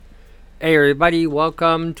Hey everybody,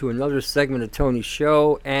 welcome to another segment of Tony's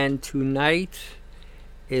show, and tonight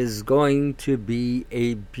is going to be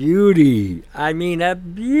a beauty. I mean a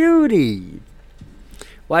beauty.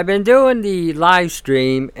 Well, I've been doing the live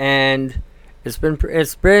stream and it's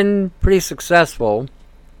been pretty successful.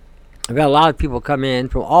 I've got a lot of people come in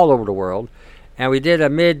from all over the world, and we did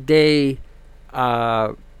a midday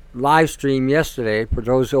live stream yesterday for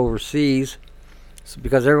those overseas.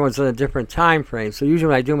 Because everyone's in a different time frame. So usually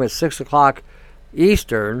when I do them at 6 o'clock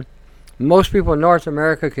Eastern, most people in North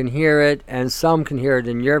America can hear it, and some can hear it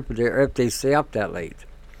in Europe if they stay up that late.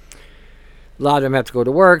 A lot of them have to go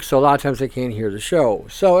to work, so a lot of times they can't hear the show.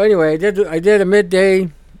 So anyway, I did a midday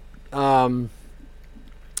live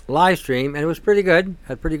stream, and it was pretty good.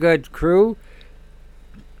 Had a pretty good crew,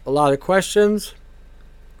 a lot of questions.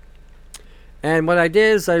 And what I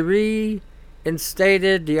did is I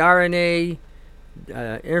reinstated the RNA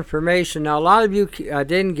information. Now, a lot of you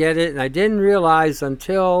didn't get it, and I didn't realize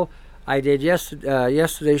until I did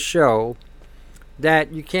yesterday's show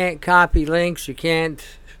that you can't copy links. You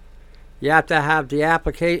have to have the app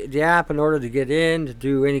in order to get in to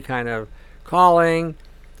do any kind of calling.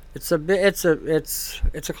 It's a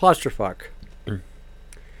clusterfuck.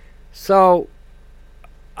 So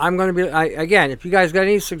I'm going to be again. If you guys got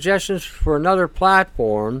any suggestions for another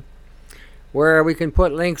platform where we can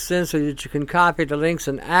put links in so that you can copy the links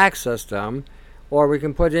and access them, or we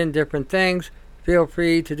can put in different things, feel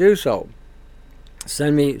free to do so.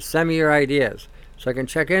 Send me your ideas so I can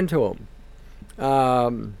check into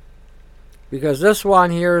them. Because this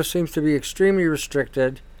one here seems to be extremely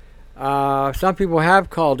restricted. Some people have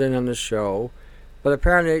called in on the show, but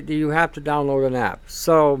apparently you have to download an app.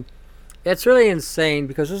 So it's really insane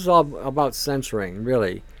because this is all about censoring,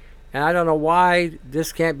 really. And I don't know why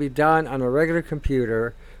this can't be done on a regular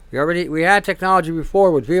computer. We had technology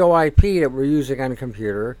before with VoIP that we're using on a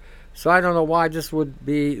computer. So I don't know why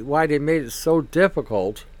they made it so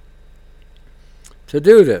difficult to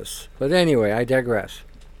do this. But anyway, I digress.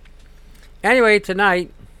 Anyway,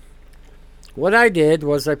 tonight, what I did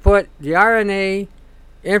was I put the RNA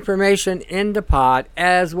information in the pot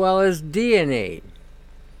as well as DNA.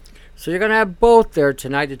 So you're going to have both there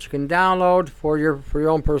tonight that you can download for your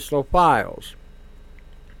own personal files.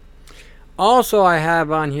 Also, I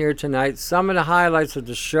have on here tonight some of the highlights of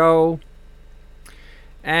the show.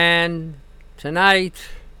 And tonight,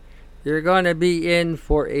 you're going to be in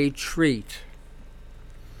for a treat.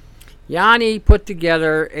 Yanni put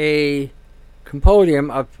together a compendium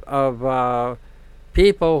of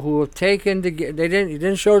people who have taken he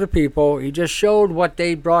didn't show the people, he just showed what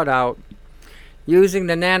they brought out using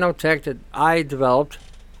the nanotech that I developed,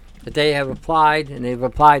 that they have applied, and they've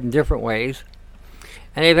applied in different ways.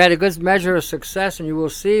 And they've had a good measure of success, and you will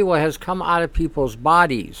see what has come out of people's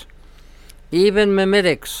bodies. Even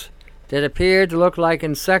mimetics that appear to look like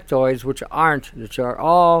insectoids, which are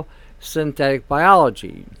all synthetic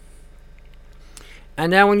biology.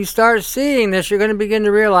 And then when you start seeing this, you're going to begin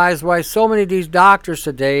to realize why so many of these doctors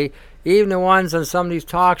today, even the ones on some of these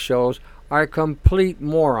talk shows, are complete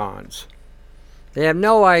morons. They have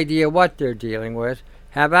no idea what they're dealing with,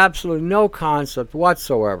 have absolutely no concept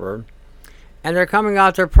whatsoever, and they're coming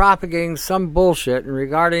out there propagating some bullshit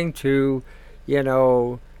in to,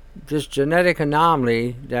 this genetic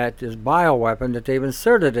anomaly, that is bioweapon that they've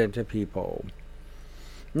inserted into people.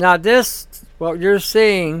 Now what you're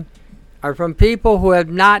seeing are from people who have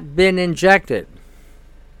not been injected.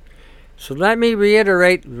 So let me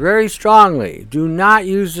reiterate very strongly, do not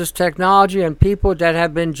use this technology on people that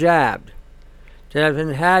have been jabbed, that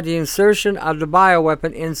have had the insertion of the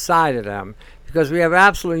bioweapon inside of them, because we have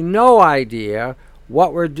absolutely no idea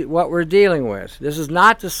what we're dealing with. This is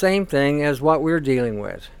not the same thing as what we're dealing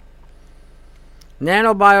with.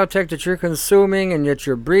 Nanobiotech that you're consuming and that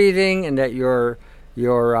you're breathing and that you're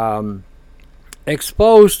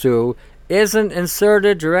exposed to isn't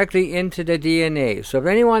inserted directly into the DNA. So if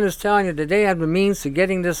anyone is telling you that they have the means to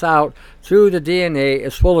getting this out through the DNA,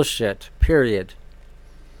 is full of shit, period.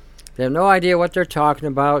 They have no idea what they're talking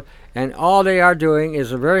about, and all they are doing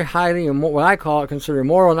is a very highly, what I consider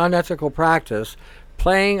immoral and unethical practice,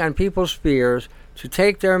 playing on people's fears to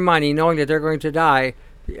take their money knowing that they're going to die.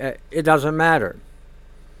 It doesn't matter.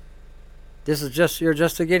 You're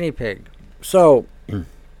just a guinea pig. So, and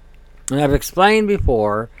I've explained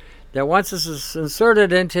before that once this is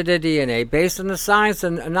inserted into the DNA, based on the science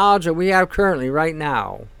and knowledge that we have currently right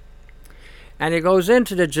now, and it goes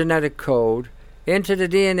into the genetic code, into the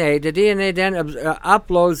DNA then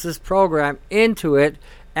uploads this program into it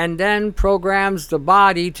and then programs the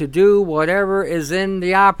body to do whatever is in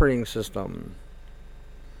the operating system.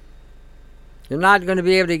 You're not going to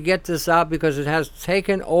be able to get this out because it has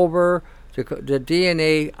taken over the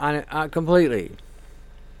DNA on it completely.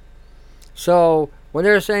 So when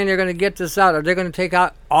they're saying they're going to get this out, are they going to take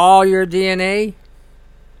out all your DNA?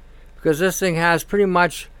 Because this thing has pretty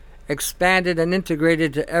much expanded and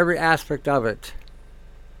integrated to every aspect of it.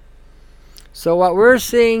 So what we're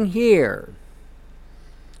seeing here,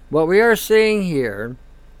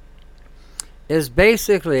 is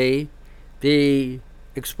basically the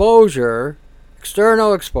exposure,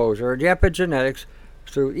 external exposure, the epigenetics,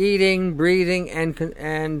 through eating, breathing,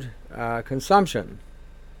 and consumption.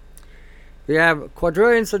 We have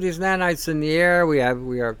quadrillions of these nanites in the air. We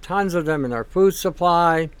have tons of them in our food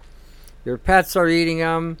supply. Your pets are eating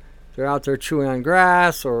them. They're out there chewing on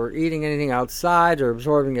grass or eating anything outside. They're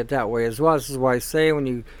absorbing it that way as well. This is why I say when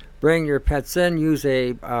you bring your pets in, use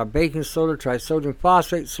a baking soda, trisodium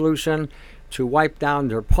phosphate solution to wipe down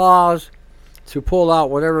their paws, to pull out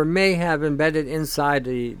whatever may have embedded inside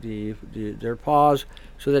their paws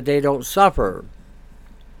so that they don't suffer.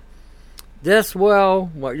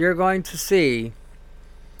 What you're going to see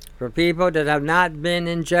for people that have not been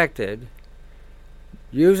injected,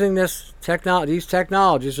 using these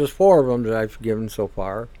technologies, there's 4 of them that I've given so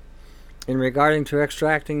far, in regarding to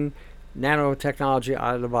extracting nanotechnology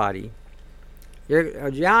out of the body.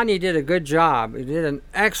 Yanni did a good job. He did an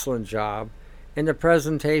excellent job in the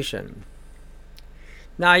presentation.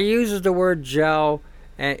 Now, he uses the word gel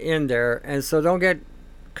in there, and so don't get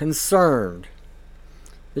concerned.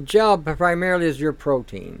 The gel primarily is your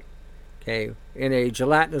protein, okay, in a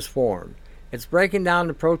gelatinous form. It's breaking down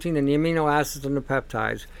the protein and the amino acids and the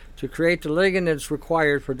peptides to create the ligand that's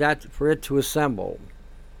required for it to assemble.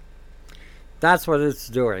 That's what it's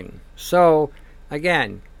doing. So,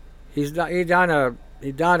 again, he's done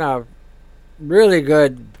a really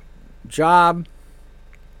good job.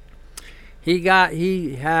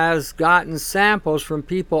 He has gotten samples from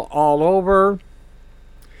people all over,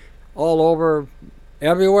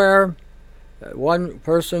 everywhere. One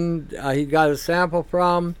person he got a sample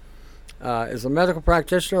from is a medical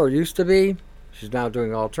practitioner, or used to be. She's now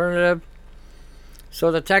doing alternative. So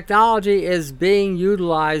the technology is being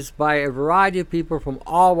utilized by a variety of people from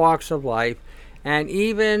all walks of life, and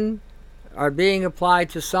even are being applied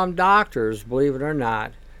to some doctors, believe it or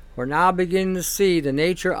not. We're now beginning to see the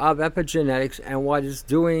nature of epigenetics and what it's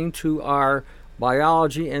doing to our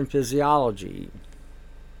biology and physiology.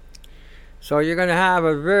 So you're going to have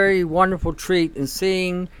a very wonderful treat in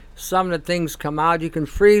seeing some of the things come out. You can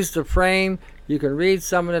freeze the frame. You can read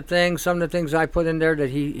some of the things I put in there that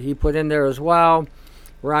he put in there as well,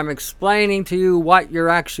 where I'm explaining to you what you're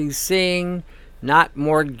actually seeing, not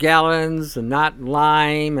Morgellons and not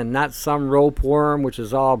Lyme and not some rope worm, which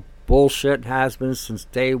is all bullshit, has been since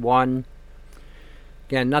day one.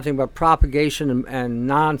 Again, nothing but propagation and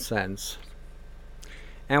nonsense.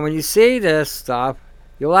 And when you see this stuff,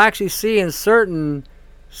 you'll actually see in certain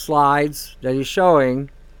slides that he's showing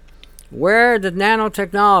where the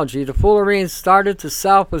nanotechnology, the fullerene, started to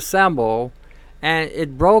self-assemble, and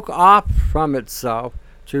it broke off from itself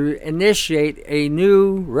to initiate a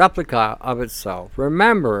new replica of itself.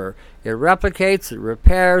 Remember, it replicates, it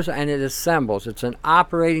repairs, and it assembles. It's an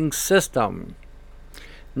operating system,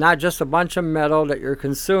 not just a bunch of metal that you're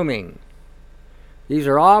consuming. These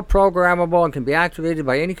are all programmable and can be activated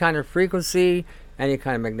by any kind of frequency, any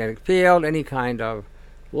kind of magnetic field, any kind of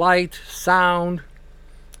light, sound.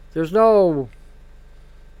 There's no...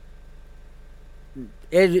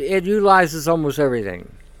 It utilizes almost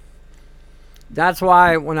everything. That's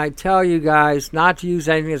why when I tell you guys not to use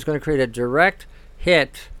anything that's going to create a direct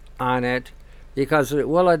hit on it, because it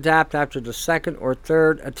will adapt after the second or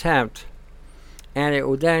third attempt, and it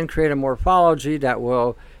will then create a morphology that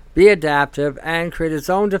will be adaptive and create its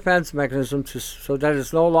own defense mechanism so that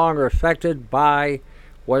it's no longer affected by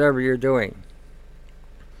whatever you're doing.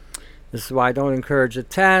 This is why I don't encourage the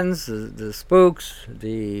TENS, the spooks,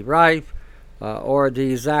 the Rife, or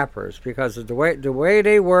the zappers, because of the way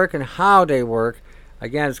they work and how they work,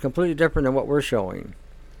 again, is completely different than what we're showing.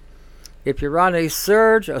 If you run a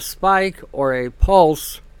surge, a spike, or a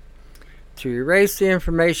pulse to erase the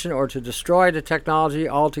information or to destroy the technology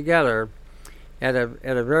altogether at a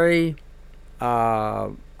very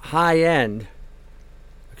high end,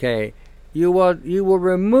 okay, you will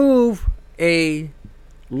remove a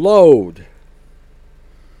load.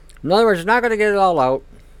 In other words, you're not going to get it all out.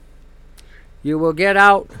 You will get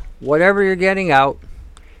out whatever you're getting out,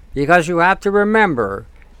 because you have to remember,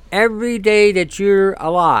 every day that you're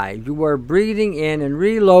alive, you are breathing in and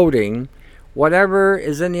reloading whatever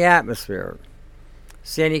is in the atmosphere.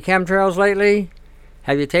 See any chemtrails lately?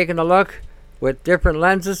 Have you taken a look with different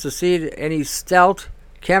lenses to see any stealth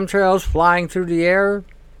chemtrails flying through the air.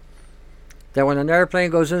 That when an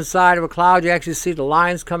airplane goes inside of a cloud, you actually see the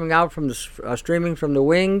lines coming out from the streaming from the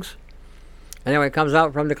wings. And then when it comes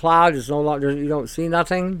out from the cloud, it's no longer, you don't see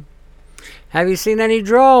nothing. Have you seen any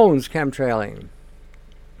drones chemtrailing?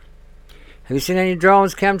 Have you seen any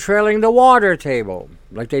drones chemtrailing the water table,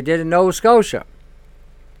 like they did in Nova Scotia?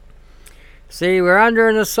 See, we're under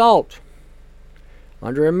an assault.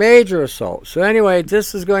 Under a major assault. So anyway,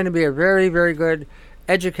 this is going to be a very, very good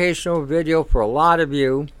educational video for a lot of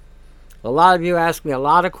you. A lot of you asked me a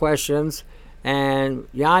lot of questions, and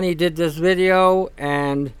Yanni did this video,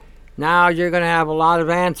 and now you're going to have a lot of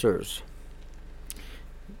answers.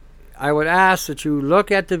 I would ask that you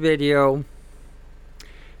look at the video.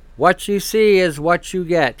 What you see is what you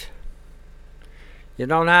get. You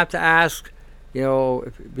don't have to ask,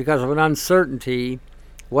 because of an uncertainty,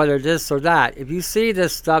 whether this or that. If you see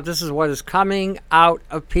this stuff, this is what is coming out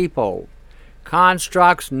of people.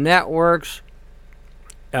 Constructs, networks,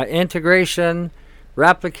 integration,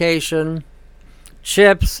 replication,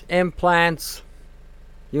 chips, implants,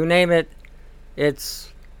 you name it,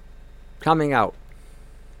 it's coming out.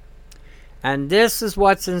 And this is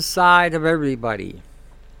what's inside of everybody.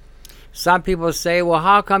 Some people say, well,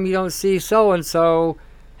 how come you don't see so-and-so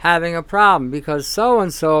having a problem? Because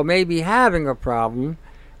so-and-so may be having a problem,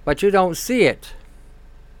 but you don't see it.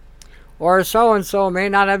 Or so-and-so may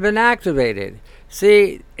not have been activated.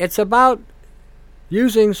 See, it's about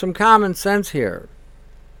using some common sense here.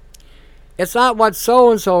 It's not what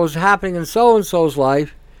so-and-so is happening in so-and-so's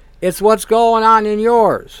life. It's what's going on in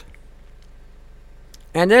yours.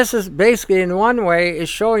 And this is basically, in one way, is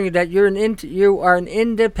showing you that you are an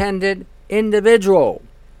independent individual.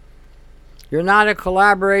 You're not a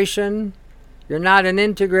collaboration. You're not an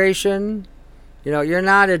integration. You're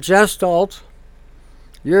not a gestalt.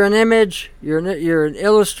 You're an image. You're an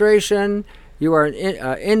illustration. You are an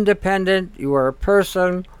independent. You are a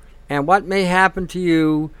person. And what may happen to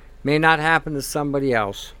you may not happen to somebody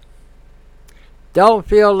else. Don't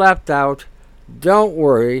feel left out. Don't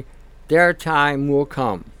worry. Their time will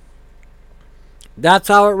come. That's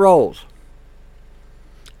how it rolls.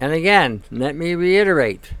 And again, let me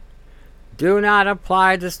reiterate. Do not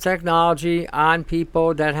apply this technology on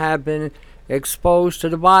people that have been exposed to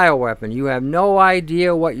the bioweapon. You have no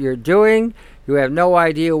idea what you're doing. You have no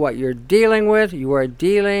idea what you're dealing with. You are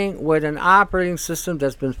dealing with an operating system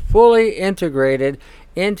that's been fully integrated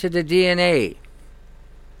into the DNA.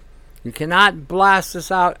 You cannot blast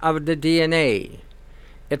this out of the DNA.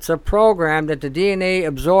 It's a program that the DNA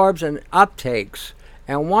absorbs and uptakes.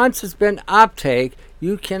 And once it's been uptake,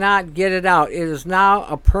 you cannot get it out. It is now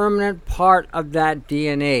a permanent part of that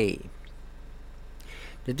DNA.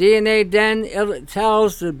 The DNA then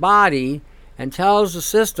tells the body and tells the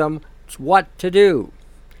system what to do,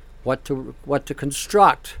 what to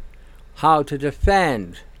construct, how to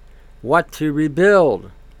defend, what to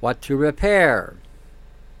rebuild, what to repair.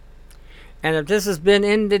 And if this has been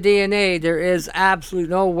in the DNA, there is absolutely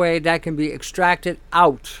no way that can be extracted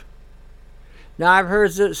out. Now, I've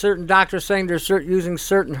heard certain doctors saying they're using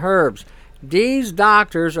certain herbs. These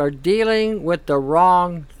doctors are dealing with the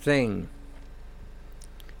wrong thing.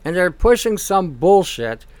 And they're pushing some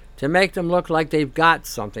bullshit to make them look like they've got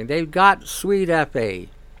something. They've got sweet FA.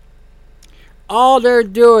 All they're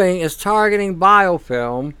doing is targeting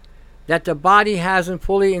biofilm that the body hasn't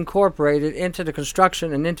fully incorporated into the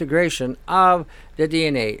construction and integration of the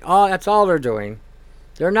DNA. That's all they're doing.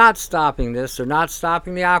 They're not stopping this. They're not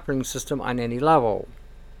stopping the operating system on any level.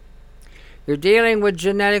 You're dealing with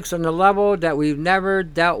genetics on a level that we've never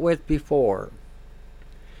dealt with before.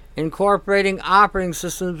 Incorporating operating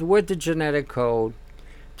systems with the genetic code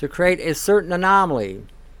to create a certain anomaly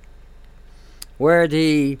where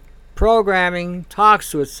the programming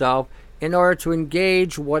talks to itself in order to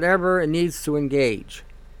engage whatever it needs to engage.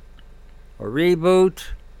 Or reboot,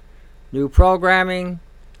 new programming.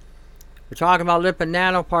 We're talking about lipid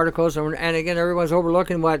nanoparticles, and again,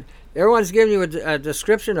 everyone's giving you a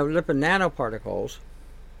description of lipid nanoparticles,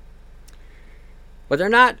 but they're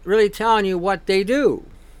not really telling you what they do.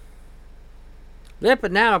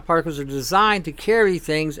 Lipid nanoparticles are designed to carry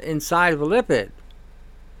things inside of a lipid.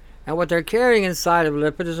 And what they're carrying inside of a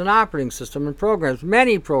lipid is an operating system and programs,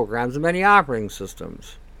 many operating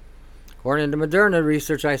systems. According to Moderna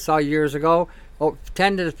research I saw years ago,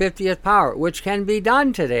 10 to the 50th power, which can be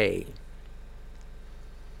done today.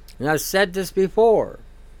 And I've said this before.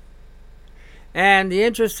 And the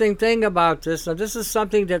interesting thing about this, now this is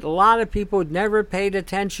something that a lot of people never paid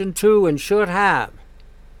attention to and should have.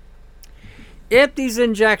 If these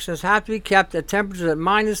injections have to be kept at temperatures at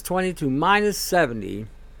 -20 to -70,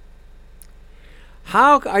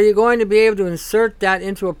 How are you going to be able to insert that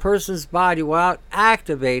into a person's body without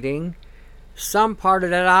activating some part of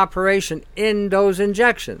that operation in those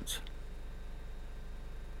injections?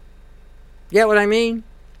 Get what I mean?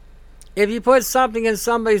 If you put something in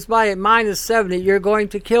somebody's body at -70, you're going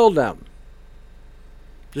to kill them.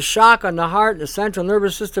 The shock on the heart, the central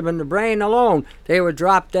nervous system, and the brain alone, they would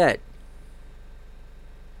drop dead.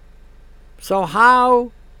 So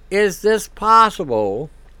how is this possible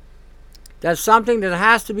that something that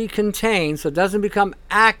has to be contained so it doesn't become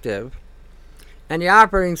active and the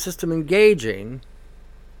operating system engaging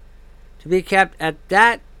to be kept at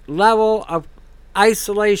that level of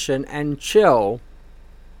isolation and chill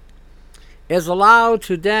is allowed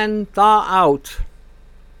to then thaw out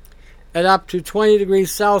at up to 20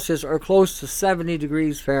 degrees Celsius or close to 70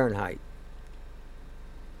 degrees Fahrenheit?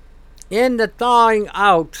 In the thawing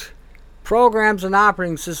out, programs and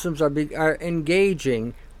operating systems are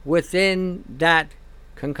engaging within that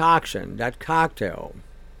concoction, that cocktail.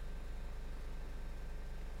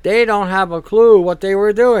 They don't have a clue what they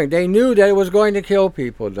were doing. They knew that it was going to kill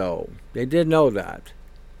people, though. They did know that.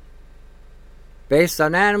 Based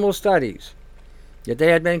on animal studies that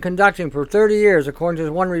they had been conducting for 30 years, according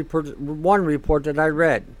to one report that I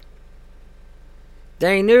read.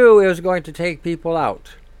 They knew it was going to take people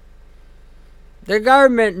out. The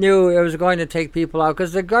government knew it was going to take people out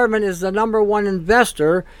because the government is the #1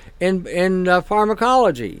 investor in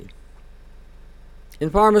pharmacology, in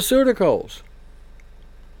pharmaceuticals.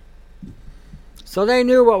 So they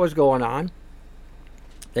knew what was going on.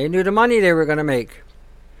 They knew the money they were going to make.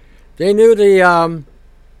 They knew they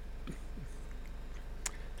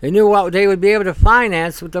knew what they would be able to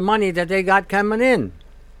finance with the money that they got coming in.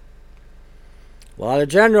 A lot of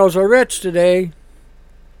generals are rich today.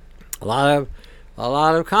 A lot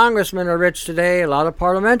of congressmen are rich today. A lot of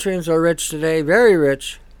parliamentarians are rich today, very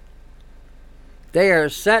rich. They are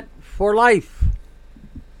set for life.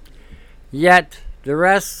 Yet the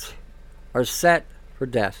rest are set for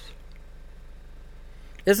death.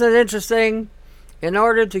 Isn't it interesting? In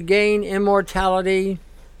order to gain immortality,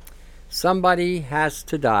 somebody has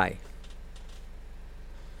to die.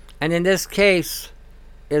 And in this case,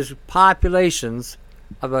 is populations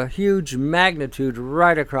of a huge magnitude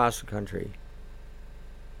right across the country.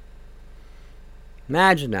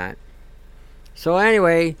 Imagine that. So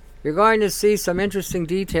anyway, you're going to see some interesting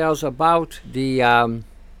details about the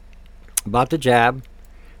jab,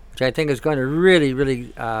 which I think is going to really,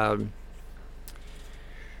 really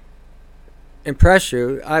impress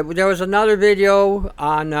you. There was another video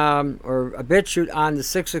on, or a BitChute on the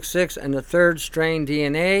 666 and the third strain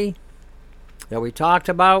DNA that we talked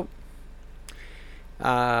about.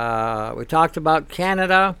 We talked about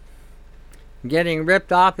Canada getting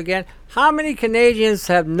ripped off again. How many Canadians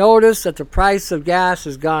have noticed that the price of gas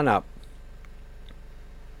has gone up?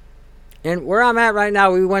 And where I'm at right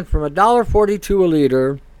now, we went from $1.42 a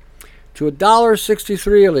liter to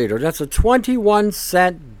 $1.63 a liter. That's a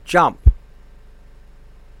 21-cent jump.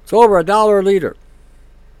 It's over $1 a liter.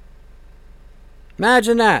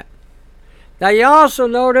 Imagine that. Now you also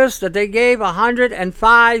notice that they gave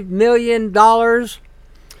 $105 million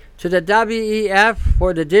to the WEF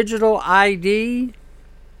for the digital ID.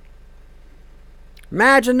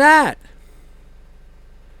 Imagine that.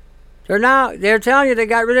 They're telling you they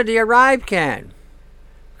got rid of the ArriveCan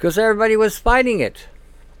because everybody was fighting it.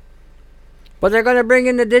 But they're going to bring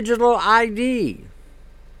in the digital ID.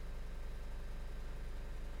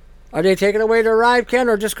 Are they taking away the ArriveCan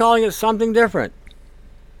or just calling it something different?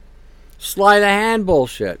 Sleight of hand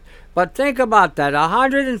bullshit. But think about that.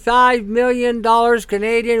 $105 million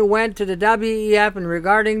Canadian went to the WEF in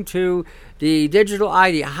regarding to the digital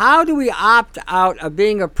ID. How do we opt out of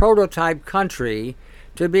being a prototype country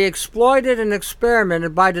to be exploited and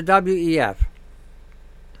experimented by the WEF?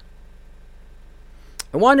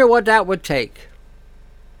 I wonder what that would take.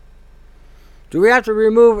 Do we have to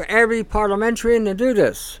remove every parliamentarian to do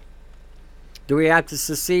this? Do we have to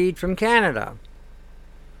secede from Canada?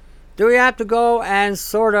 Do we have to go and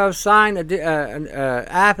sort of sign an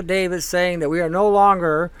affidavit saying that we are no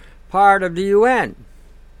longer part of the UN?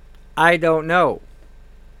 I don't know.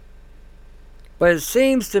 But it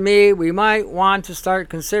seems to me we might want to start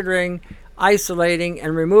considering isolating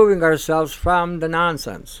and removing ourselves from the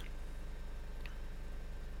nonsense.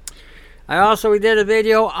 We did a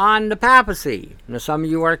video on the papacy. Now, some of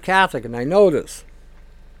you are Catholic, and I know this.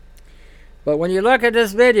 But when you look at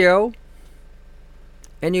this video,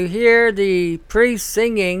 and you hear the priest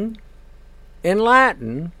singing in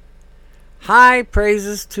Latin, high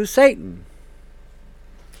praises to Satan.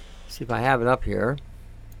 Let's see if I have it up here.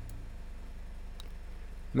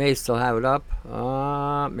 May still have it up.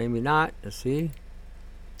 Maybe not. Let's see.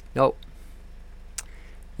 Nope.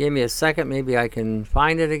 Give me a second. Maybe I can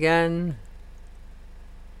find it again.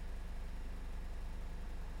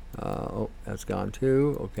 Oh, that's gone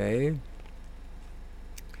too. Okay.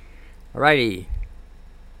 Alrighty.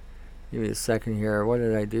 Give me a second here. What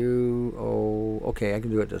did I do? Oh, okay. I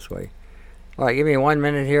can do it this way. All right. Give me 1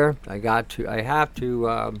 minute here. I have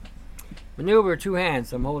to maneuver two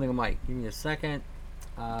hands. I'm holding a mic. Give me a second.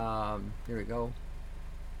 Here we go.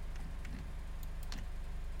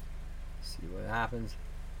 See what happens.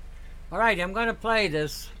 All right. I'm going to play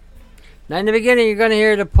this. Now, in the beginning, you're going to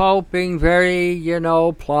hear the Pope being very,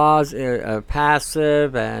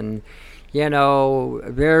 passive and,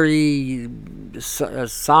 very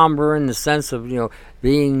somber in the sense of,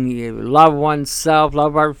 being love oneself,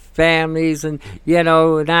 love our families, and,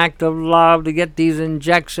 an act of love to get these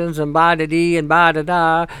injections and ba-da-dee and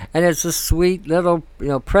ba-da-da. And it's a sweet little,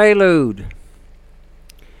 prelude.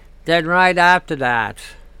 Then right after that,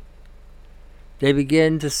 they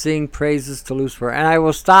begin to sing praises to Lucifer. And I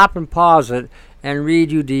will stop and pause it and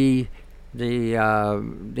read you the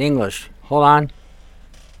English. Hold on.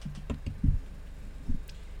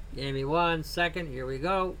 Give me 1 second. Here we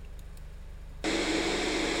go.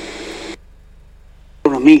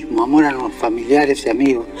 Uno mismo, amor a los familiares y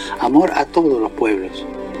amigos, amor a todos los pueblos.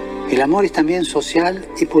 El amor es también social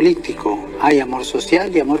y político. Hay amor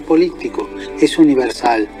social y amor político. Es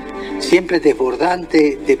universal. Siempre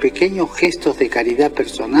desbordante de pequeños gestos de caridad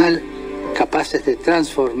personal capaces de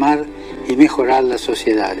transformar y mejorar las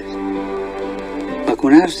sociedades.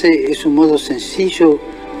 Vacunarse es un modo sencillo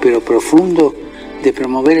pero profundo de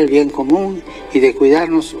promover el bien común y de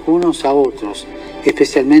cuidarnos unos a otros,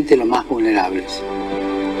 especialmente los más vulnerables.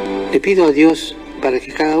 Le pido a Dios para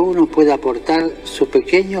que cada uno pueda aportar su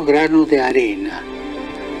pequeño grano de arena,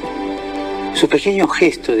 su pequeño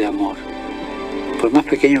gesto de amor. Por más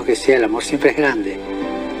pequeño que sea, el amor siempre es grande.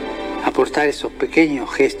 Aportar esos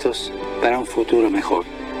pequeños gestos para un futuro mejor.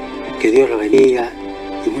 Que Dios lo bendiga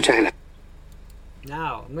y muchas gracias.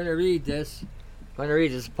 Now, I'm going to read this.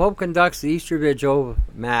 The Pope conducts the Easter Vigil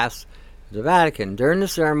Mass at the Vatican. During the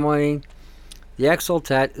ceremony, the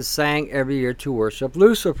Exultet is sang every year to worship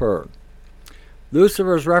Lucifer.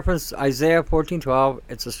 Lucifer is referenced to Isaiah 14:12.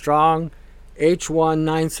 It's a strong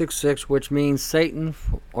H1966, which means Satan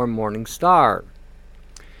or morning star.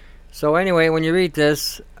 So anyway, when you read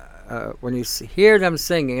this, when you hear them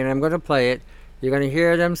singing, and I'm going to play it, you're going to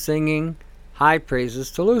hear them singing high praises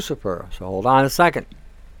to Lucifer. So hold on a second.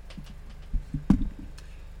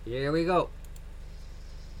 Here we go.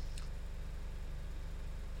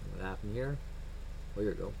 What happened here? Oh,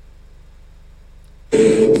 here we go.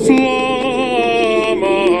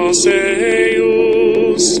 Flammas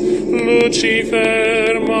eius,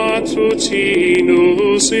 Lucifer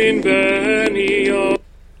matutinus inveniat.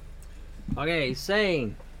 Okay, he's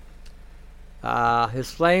saying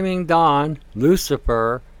his flaming dawn,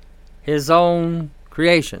 Lucifer, his own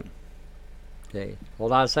creation. Okay,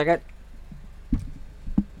 hold on a second.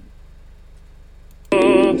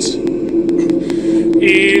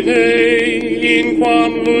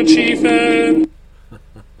 Lucifer.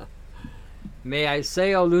 May I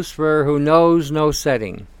say, O Lucifer, who knows no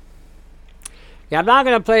setting. Yeah, I'm not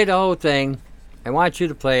going to play the whole thing. I want you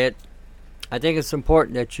to play it. I think it's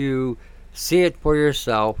important that you see it for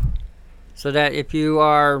yourself, so that if you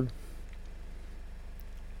are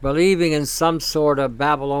believing in some sort of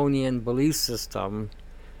Babylonian belief system,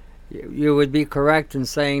 you would be correct in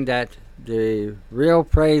saying that the real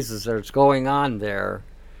praises that's going on there,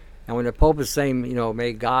 and when the Pope is saying,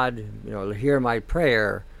 may God, hear my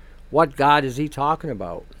prayer, what God is he talking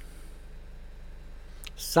about?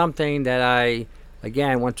 Something that I,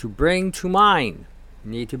 again, want to bring to mind.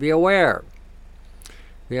 You need to be aware.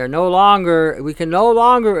 We can no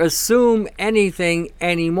longer assume anything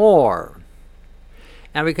anymore.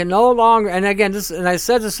 And we can no longer, and again, and I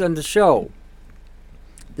said this in the show,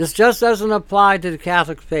 this just doesn't apply to the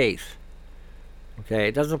Catholic faith. Okay,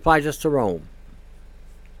 it doesn't apply just to Rome.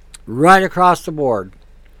 Right across the board.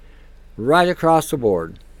 Right across the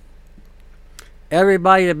board.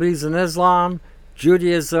 Everybody that believes in Islam,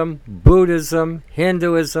 Judaism, Buddhism,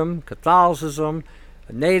 Hinduism, Catholicism,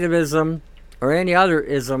 Nativism, or any other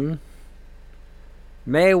ism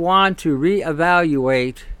may want to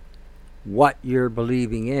reevaluate what you're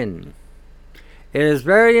believing in. It is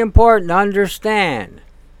very important to understand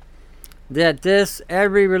that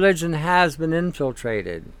every religion has been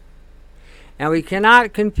infiltrated. And we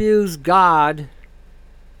cannot confuse God,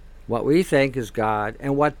 what we think is God,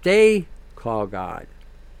 and what they call God.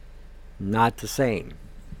 Not the same.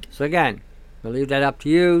 So again, I'll leave that up to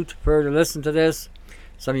you to further listen to this.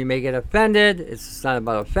 Some of you may get offended. It's not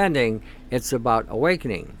about offending. It's about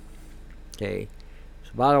awakening. Okay, it's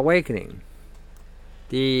about awakening.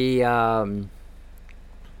 I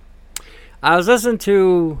was listening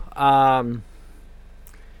to I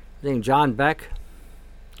think John Beck.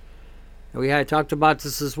 We had talked about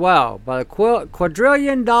this as well, but a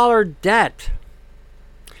quadrillion-dollar debt.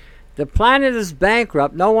 The planet is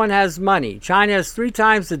bankrupt. No one has money. China has 3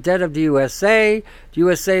 times the debt of the USA. The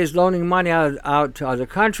USA is loaning money out to other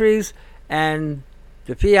countries, and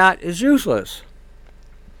the fiat is useless.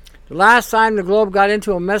 The last time the globe got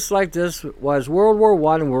into a mess like this was World War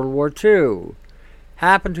I and World War II.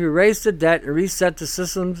 Happened to erase the debt and reset the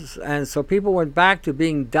systems, and so people went back to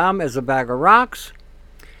being dumb as a bag of rocks,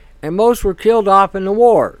 and most were killed off in the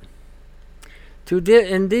war.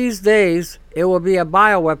 In these days, it will be a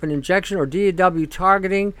bioweapon injection or DAW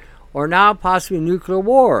targeting, or now possibly nuclear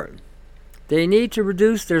war. They need to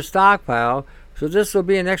reduce their stockpile, so this will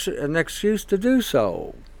be an excuse to do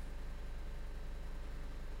so.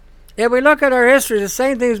 If we look at our history, the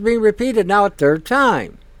same thing is being repeated now a third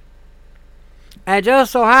time. And it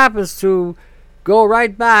just so happens to go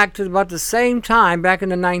right back to about the same time back in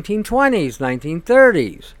the 1920s,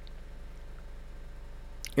 1930s.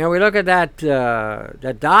 You know, we look at that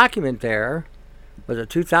document there, was it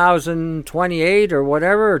 2028 or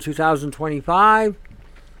whatever, or 2025,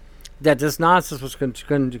 that this nonsense was going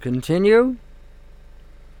to continue.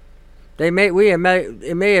 It may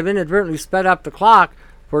have inadvertently sped up the clock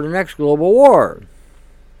for the next global war.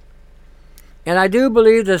 And I do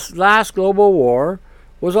believe this last global war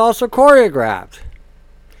was also choreographed.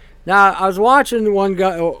 Now, I was watching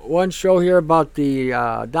one show here about the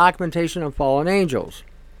documentation of fallen angels.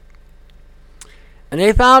 And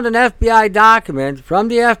they found an FBI document from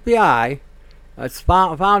the FBI, it's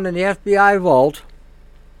found in the FBI vault,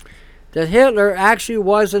 that Hitler actually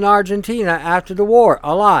was in Argentina after the war,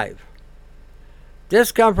 alive.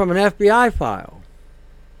 This comes from an FBI file.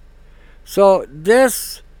 So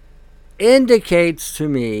this indicates to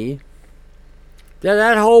me that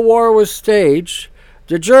that whole war was staged.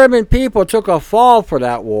 The German people took a fall for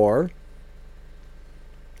that war.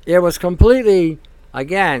 It was completely,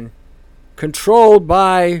 again, controlled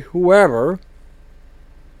by whoever.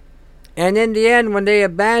 And in the end, when they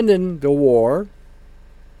abandoned the war,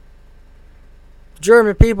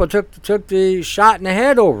 German people took the shot in the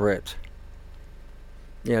head over it.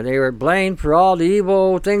 You know, they were blamed for all the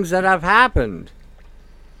evil things that have happened.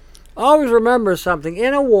 Always remember something.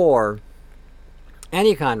 In a war,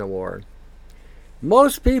 any kind of war,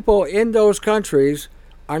 most people in those countries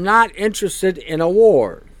are not interested in a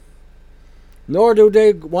war. Nor do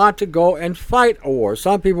they want to go and fight a war.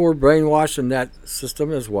 Some people were brainwashed in that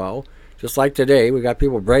system as well. Just like today, we got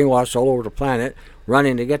people brainwashed all over the planet,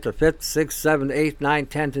 running to get the 5th, 6th, 7th, 8th, 9th,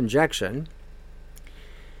 10th injection.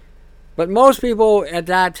 But most people at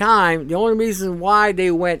that time, the only reason why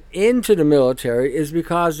they went into the military is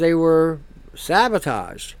because they were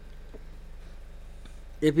sabotaged.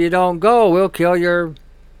 If you don't go, we'll kill your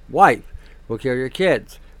wife. We'll kill your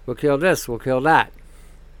kids. We'll kill this. We'll kill that.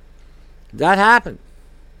 That happened.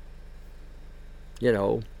 You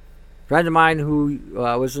know, a friend of mine who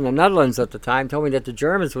was in the Netherlands at the time told me that the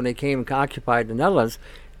Germans, when they came and occupied the Netherlands,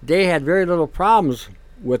 they had very little problems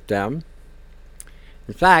with them.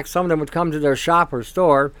 In fact, some of them would come to their shop or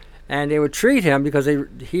store and they would treat him because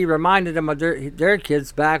he reminded them of their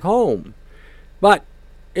kids back home. But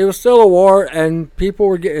it was still a war, and people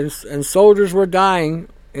were getting, and soldiers were dying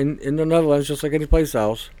in the Netherlands just like any place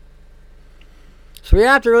else. So we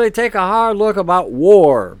have to really take a hard look about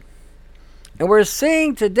war. And we're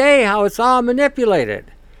seeing today how it's all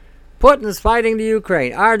manipulated. Putin's fighting the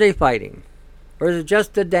Ukraine. Are they fighting? Or is it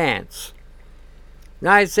just a dance? The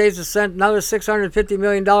United States has sent another $650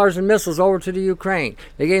 million in missiles over to the Ukraine.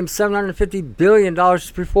 They gave them $750 billion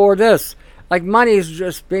before this. Like money is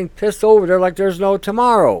just being pissed over there like there's no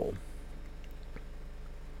tomorrow.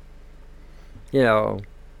 You know,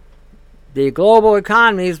 the global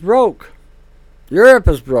economy is broke. Europe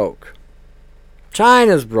is broke.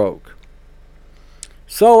 China's broke.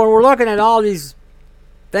 So when we're looking at all these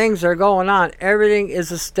things that are going on, everything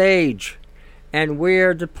is a stage. And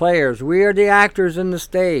we're the players. We are the actors in the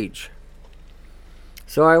stage.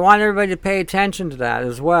 So I want everybody to pay attention to that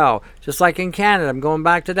as well. Just like in Canada, I'm going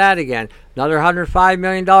back to that again. Another $105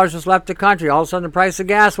 million just left the country. All of a sudden the price of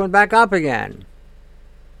gas went back up again.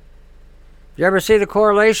 You ever see the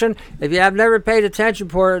correlation? If you have never paid attention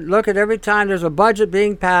for it, look at every time there's a budget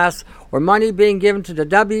being passed or money being given to the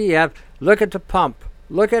WEF, look at the pump.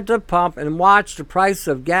 Look at the pump and watch the price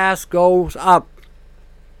of gas goes up.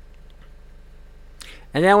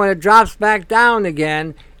 And then when it drops back down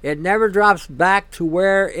again, it never drops back to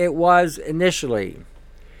where it was initially.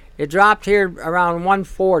 It dropped here around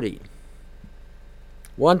 140.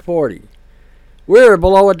 140. We were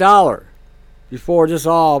below $1 before this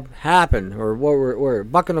all happened, or we're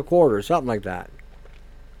 $1.25, something like that.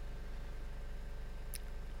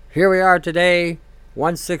 Here we are today,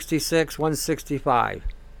 166, 165.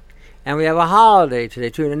 And we have a holiday today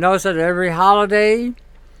too. And notice that every holiday,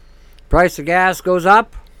 price of gas goes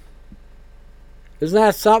up. Isn't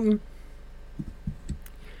that something?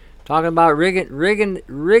 Talking about rigging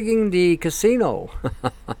the casino.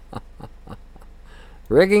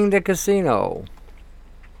 Rigging the casino.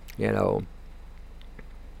 You know.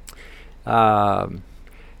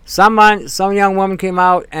 Some young woman came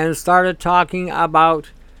out and started talking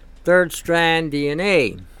about third strand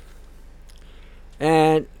DNA.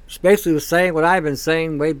 And she basically was saying what I've been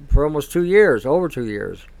saying for almost 2 years, over 2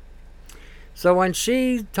 years. So when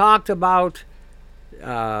she talked about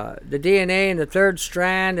the DNA and the third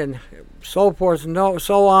strand and so forth and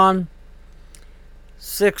so on,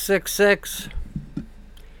 666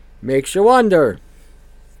 makes you wonder.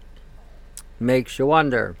 Makes you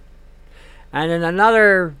wonder. And in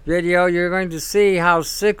another video, you're going to see how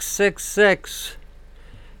 666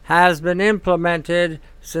 has been implemented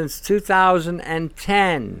since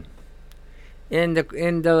 2010 in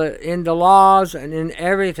the laws and in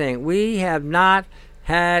everything. We have not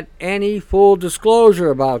had any full disclosure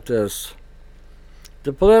about this.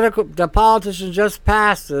 The politicians just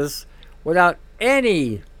passed this without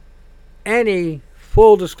any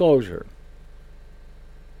full disclosure.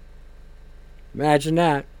 Imagine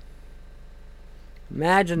that.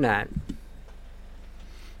 Imagine that.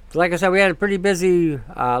 Like I said, we had a pretty busy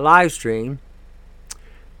live stream.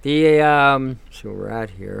 See where we're at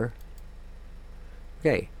here.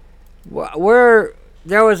 Okay,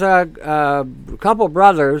 there was a couple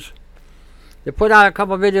brothers that put out a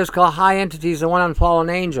couple videos called High Entities and one on Fallen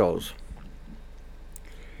Angels.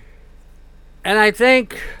 And I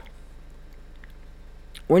think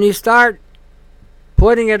when you start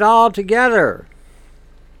putting it all together,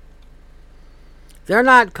 they're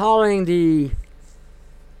not calling the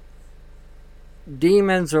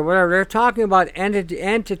demons or whatever. They're talking about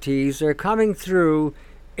entities. They're coming through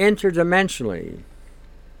interdimensionally.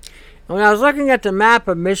 And when I was looking at the map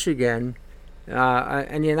of Michigan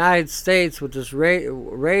and the United States with this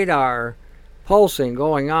radar pulsing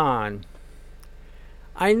going on,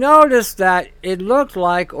 I noticed that it looked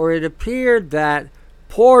like, or it appeared that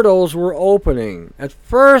portals were opening. At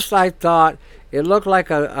first I thought it looked like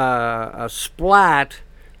a splat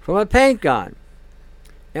from a paint gun.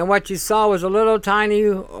 And what you saw was a little tiny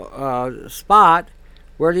spot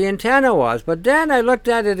where the antenna was. But then I looked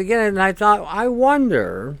at it again and I thought, I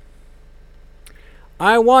wonder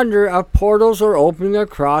if portals are opening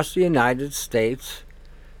across the United States,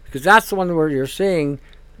 because that's the one where you're seeing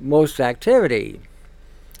most activity.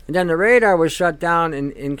 And then the radar was shut down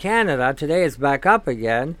in Canada. Today it's back up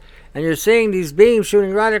again. And you're seeing these beams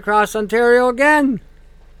shooting right across Ontario again.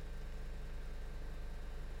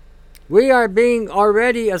 We are being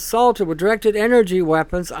already assaulted with directed energy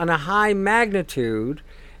weapons on a high magnitude.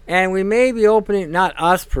 And we may be opening, not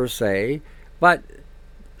us per se, but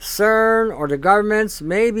CERN or the governments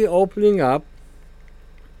may be opening up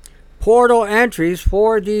portal entries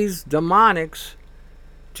for these demonics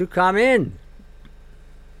to come in.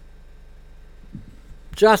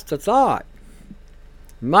 Just a thought.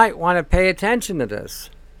 You might want to pay attention to this.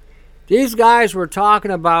 These guys were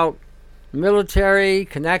talking about military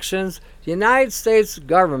connections. The United States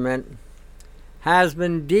government has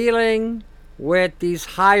been dealing with these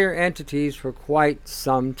higher entities for quite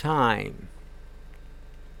some time.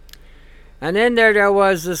 And then there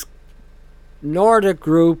was this Nordic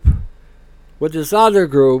group with this other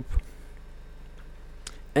group.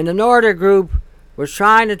 And the Nordic group was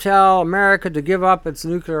trying to tell America to give up its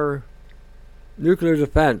nuclear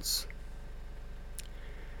defense.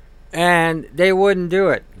 And they wouldn't do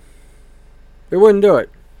it. They wouldn't do it.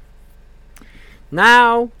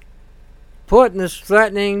 Now, Putin is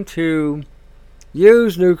threatening to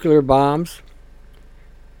use nuclear bombs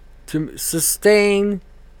to sustain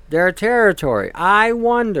their territory. I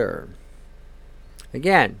wonder,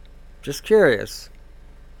 again, just curious,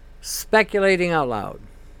 speculating out loud,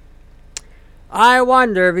 I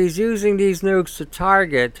wonder if he's using these nukes to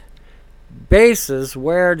target bases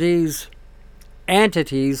where these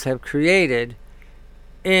entities have created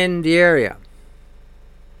in the area.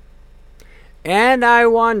 And I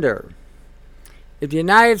wonder if the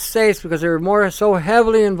United States, because they're so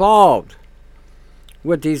heavily involved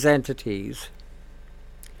with these entities,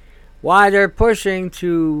 why they're pushing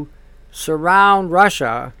to surround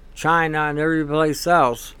Russia, China, and every place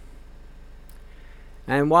else,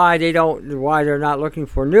 and why they're not looking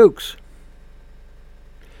for nukes.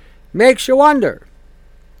 Makes you wonder.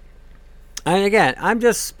 And again, I'm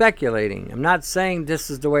just speculating. I'm not saying this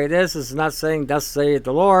is the way it is. This is not saying thus saith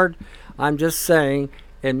the Lord. I'm just saying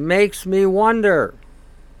it makes me wonder.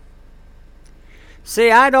 See,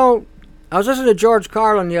 I was listening to George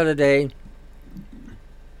Carlin the other day,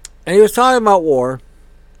 and he was talking about war,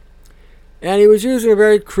 and he was using a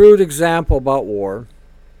very crude example about war.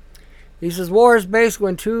 He says war is basically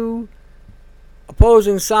when two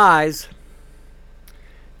opposing sides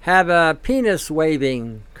have a penis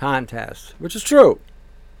waving contest, which is true.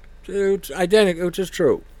 It's identical, which is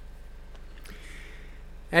true.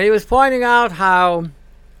 And he was pointing out how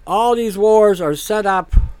all these wars are set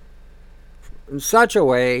up in such a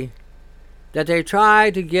way that they try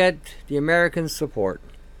to get the Americans' support.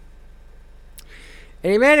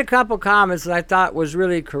 And he made a couple comments that I thought was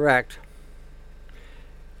really correct.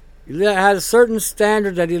 He had a certain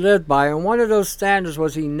standard that he lived by, and one of those standards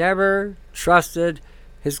was he never trusted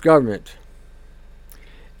his government.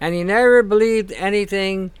 And he never believed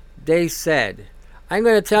anything they said. I'm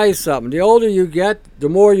going to tell you something. The older you get, the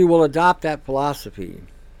more you will adopt that philosophy.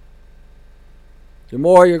 The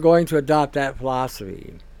more you're going to adopt that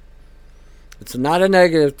philosophy. It's not a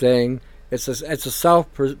negative thing. It's a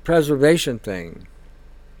self-preservation thing.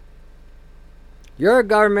 Your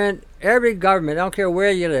government, every government, I don't care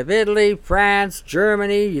where you live, Italy, France,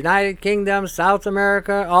 Germany, United Kingdom, South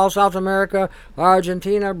America, all South America,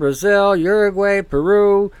 Argentina, Brazil, Uruguay,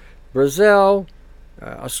 Peru, Brazil,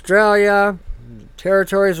 Australia,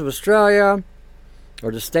 territories of Australia,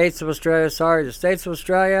 or the states of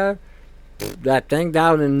Australia, that thing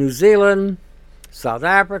down in New Zealand, South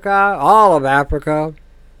Africa, all of Africa,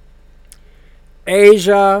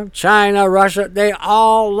 Asia, China, Russia, they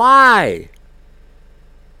all lie.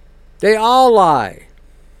 They all lie.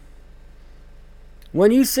 When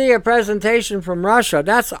you see a presentation from Russia,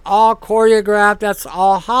 that's all choreographed, that's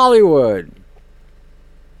all Hollywood.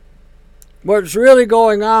 What's really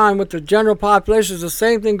going on with the general population is the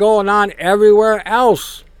same thing going on everywhere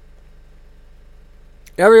else.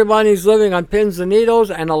 Everybody's living on pins and needles,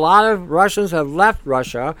 and a lot of Russians have left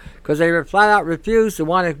Russia because they flat out refused to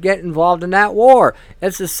want to get involved in that war.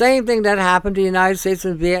 It's the same thing that happened to the United States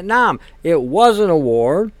in Vietnam. It wasn't a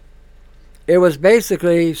war. It was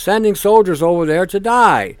basically sending soldiers over there to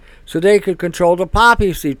die so they could control the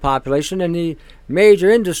poppy seed population and the major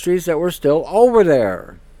industries that were still over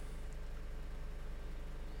there.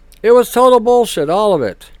 It was total bullshit, all of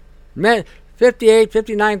it.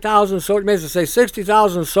 59,000 soldiers, maybe say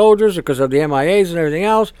 60,000 soldiers because of the MIAs and everything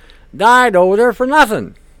else, died over there for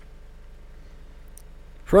nothing.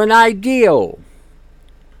 For an ideal,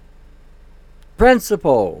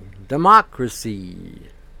 principle, democracy.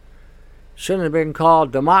 Shouldn't have been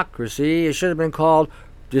called democracy. It should have been called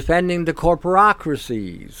defending the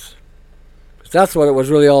corporocracies. Because that's what it was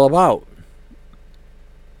really all about.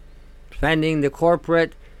 Defending the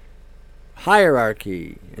corporate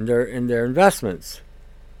hierarchy in their investments.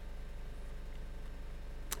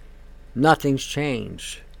 Nothing's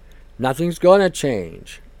changed. Nothing's going to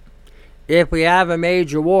change. If we have a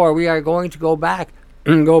major war, we are going to go back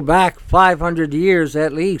 500 years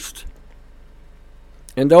at least.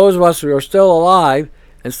 And those of us who are still alive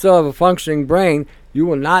and still have a functioning brain, you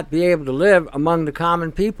will not be able to live among the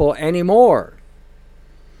common people anymore.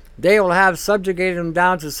 They will have subjugated them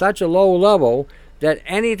down to such a low level that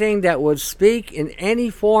anything that would speak in any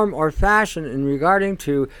form or fashion in regarding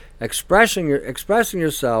to expressing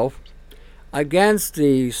yourself against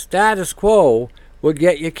the status quo would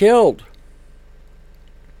get you killed.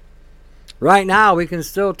 Right now, we can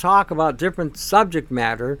still talk about different subject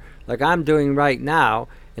matter, like I'm doing right now,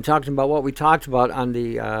 and talking about what we talked about on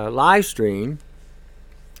the live stream.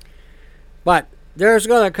 But there's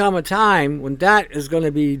going to come a time when that is going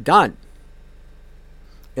to be done.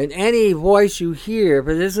 And any voice you hear, if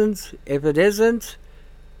it isn't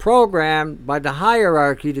programmed by the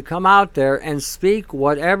hierarchy to come out there and speak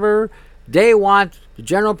whatever they want the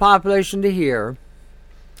general population to hear,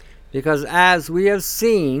 because as we have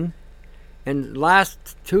seen in the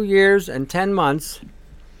last 2 years and 10 months,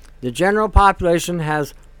 the general population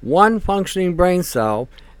has one functioning brain cell,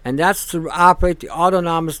 and that's to operate the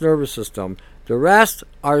autonomous nervous system. The rest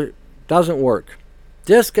doesn't work.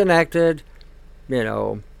 Disconnected,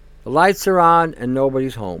 the lights are on and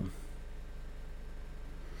nobody's home.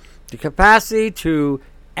 The capacity to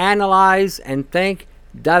analyze and think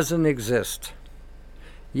doesn't exist.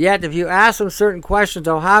 Yet if you ask them certain questions,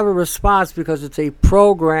 they'll have a response because it's a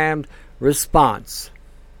programmed response.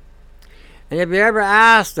 And if you ever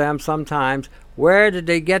ask them sometimes, where did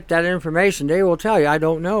they get that information, they will tell you, I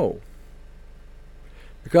don't know.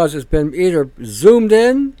 Because it's been either zoomed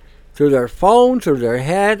in to through their phone, through their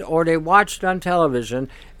head, or they watched on television,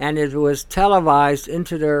 and it was televised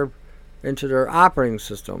into their operating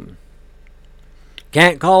system.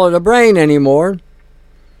 Can't call it a brain anymore.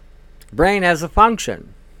 Brain has a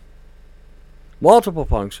function, multiple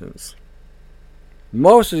functions.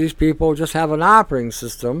 Most of these people just have an operating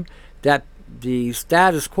system that the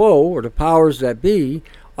status quo, or the powers that be,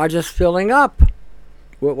 are just filling up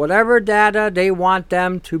with whatever data they want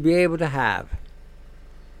them to be able to have.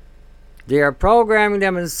 They are programming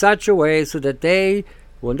them in such a way so that they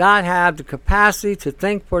will not have the capacity to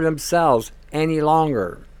think for themselves any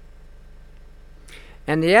longer.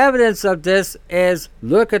 And the evidence of this is,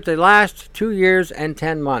 look at the last 2 years and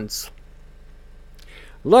 10 months.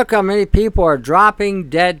 Look how many people are dropping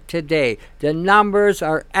dead today. The numbers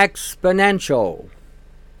are exponential.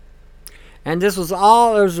 And this was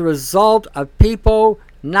all as a result of people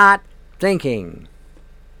not thinking.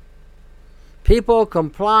 People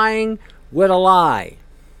complying with a lie.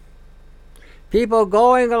 People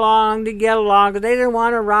going along to get along because they didn't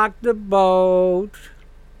want to rock the boat.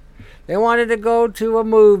 They wanted to go to a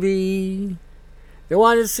movie. They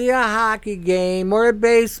wanted to see a hockey game or a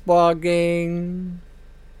baseball game.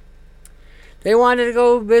 They wanted to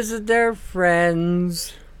go visit their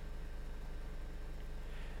friends.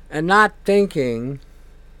 And not thinking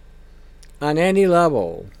on any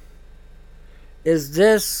level, is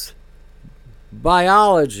this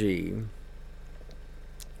biology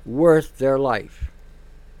worth their life?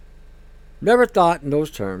 Never thought in those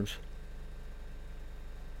terms.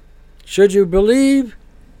 Should you believe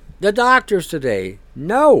the doctors today?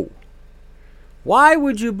 No. Why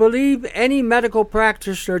would you believe any medical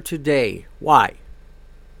practitioner today? Why?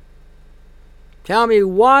 Tell me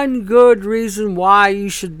one good reason why you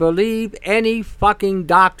should believe any fucking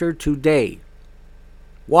doctor today.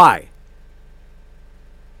 Why?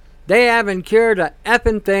 They haven't cured a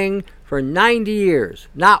effing thing for 90 years.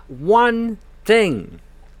 Not one thing.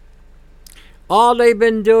 All they've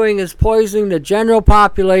been doing is poisoning the general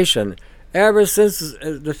population ever since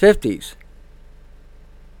the 50s.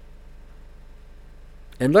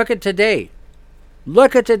 And look at today.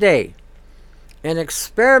 Look at today. An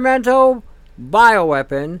experimental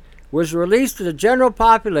bioweapon was released to the general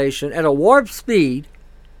population at a warp speed,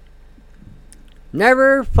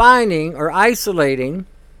 never finding or isolating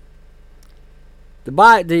the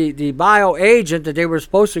bioagent that they were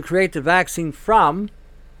supposed to create the vaccine from,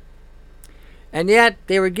 and yet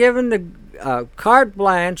they were given the carte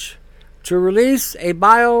blanche to release a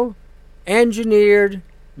bioengineered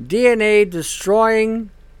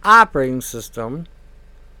DNA-destroying operating system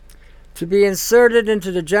to be inserted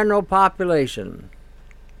into the general population.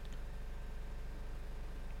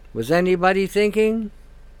 Was anybody thinking?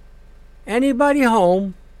 Anybody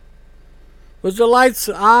home? Was the lights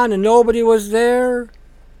on and nobody was there?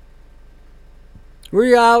 Were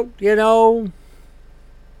you out,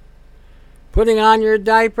 putting on your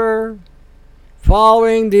diaper,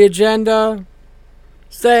 following the agenda,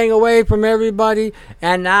 staying away from everybody?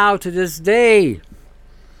 And now to this day,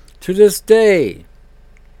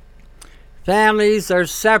 families are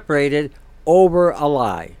separated over a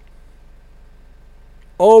lie.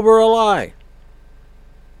 Over a lie.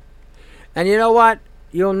 And you know what?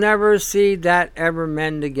 You'll never see that ever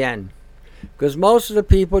mend again. Because most of the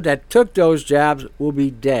people that took those jabs will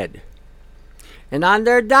be dead. And on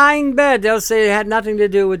their dying bed, they'll say it had nothing to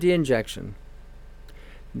do with the injection.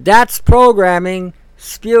 That's programming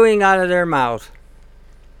spewing out of their mouth.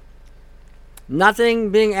 Nothing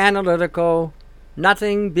being analytical.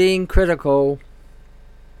 Nothing being critical.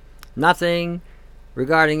 Nothing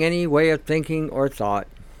regarding any way of thinking or thought.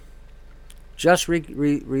 Just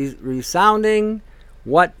resounding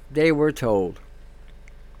what they were told.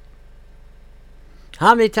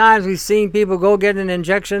 How many times we've seen people go get an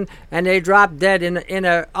injection and they drop dead in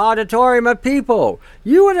an auditorium of people?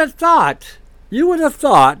 You would have thought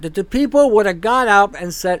that the people would have got up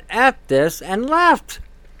and said, F this, and left.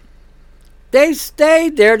 They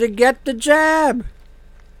stayed there to get the jab.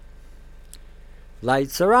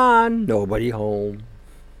 Lights are on, nobody home.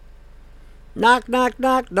 Knock, knock,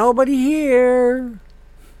 knock, nobody here.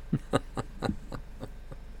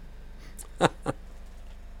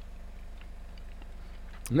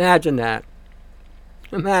 Imagine that.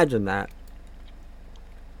 Imagine that.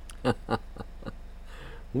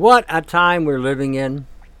 What a time we're living in.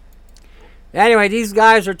 Anyway, these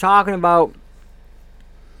guys are talking about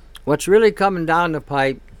what's really coming down the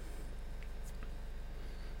pipe.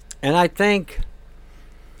 And I think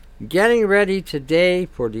getting ready today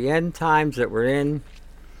for the end times that we're in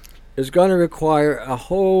is going to require a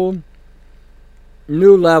whole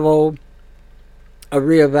new level of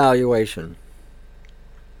reevaluation.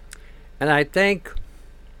 And I think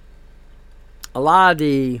a lot of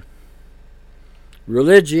the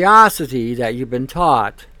religiosity that you've been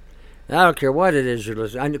taught, and I don't care what it is you're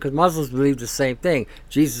listening, because Muslims believe the same thing.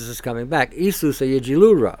 Jesus is coming back. Isus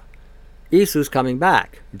ayejilura. Isus coming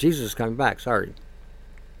back. Jesus is coming back, sorry.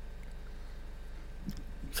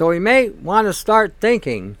 So we may want to start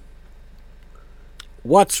thinking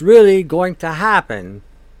what's really going to happen.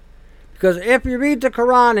 Because if you read the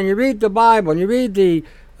Quran and you read the Bible and you read the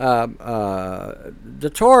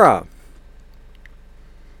Torah,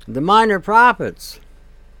 the minor prophets,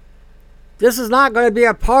 this is not going to be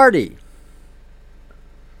a party.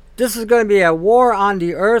 This is going to be a war on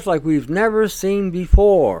the earth like we've never seen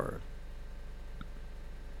before.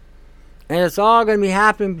 And it's all going to be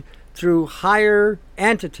happening through higher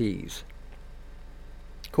entities.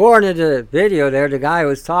 According to the video there, the guy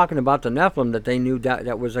was talking about the Nephilim that they knew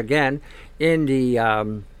that was, again, in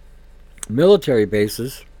the military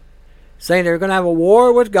bases, saying they're going to have a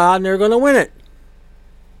war with God and they're going to win it.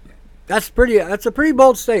 That's a pretty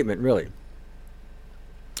bold statement, really.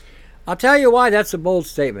 I'll tell you why that's a bold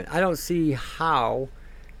statement. I don't see how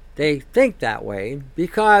they think that way,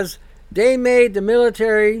 because they made the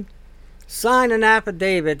military sign an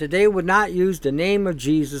affidavit that they would not use the name of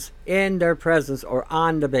Jesus in their presence or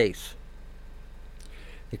on the base,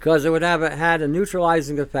 because it would have had a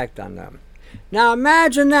neutralizing effect on them. Now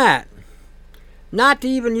imagine that. Not to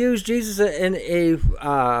even use Jesus in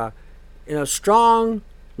a strong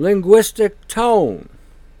linguistic tone.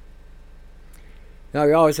 Now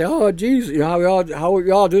we always say, "Oh, Jesus," you know how we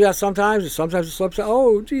all do that sometimes. Sometimes it slips out,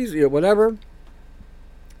 "Oh, Jesus," you know, whatever.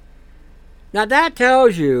 Now that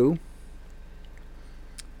tells you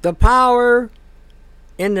the power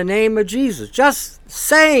in the name of Jesus. Just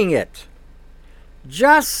saying it.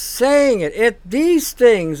 Just saying it. If these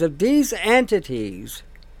things, if these entities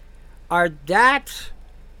are that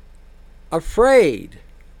afraid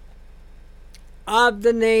of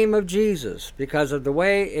the name of Jesus because of the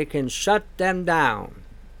way it can shut them down,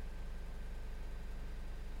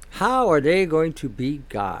 how are they going to beat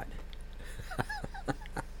God?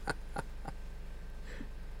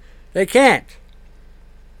 They can't.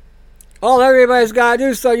 All everybody's got to do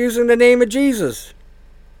is start using the name of Jesus.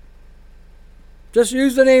 Just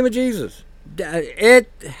use the name of Jesus.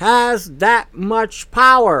 It has that much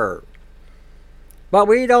power. But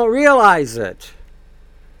we don't realize it.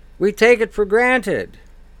 We take it for granted.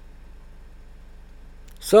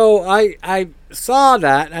 So I saw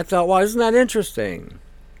that and I thought, well, isn't that interesting?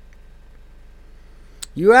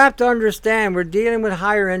 You have to understand we're dealing with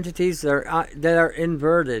higher entities that are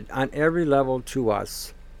inverted on every level to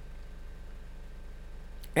us.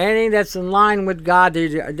 Anything that's in line with God,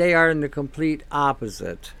 they are in the complete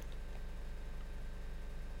opposite.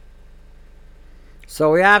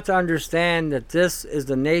 So we have to understand that this is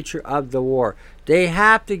the nature of the war. They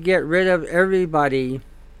have to get rid of everybody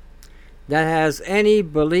that has any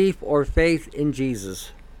belief or faith in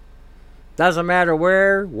Jesus. Doesn't matter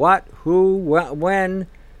where, what, who, when,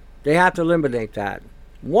 they have to eliminate that.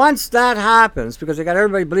 Once that happens, because they got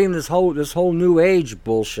everybody believing this whole new age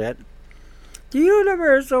bullshit, the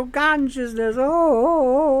universal consciousness,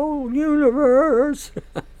 oh, universe.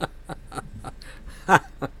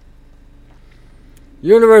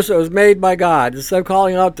 Universe that was made by God. Instead of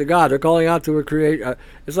calling out to God, they're calling out to a creator.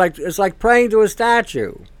 It's like praying to a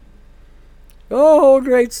statue. Oh,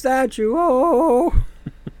 great statue! Oh,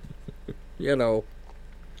 you know,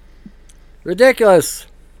 ridiculous.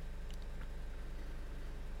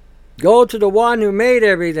 Go to the one who made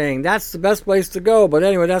everything. That's the best place to go. But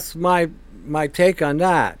anyway, that's my take on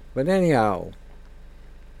that. But anyhow,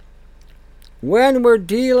 when we're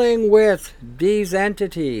dealing with these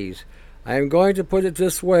entities, I am going to put it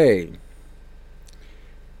this way.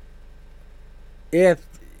 If,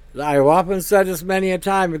 I've often said this many a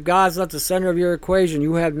time, if God's not the center of your equation,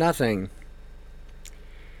 you have nothing.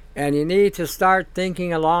 And you need to start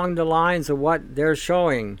thinking along the lines of what they're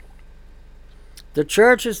showing. The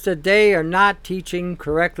churches today are not teaching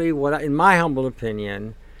correctly, what, in my humble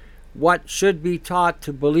opinion, what should be taught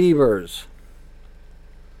to believers.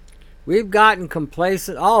 We've gotten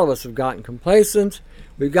complacent. All of us have gotten complacent.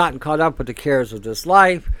 We've gotten caught up with the cares of this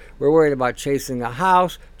life. We're worried about chasing a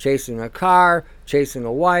house, chasing a car, chasing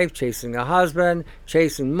a wife, chasing a husband,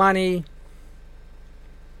 chasing money.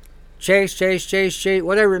 Chase,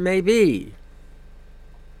 whatever it may be.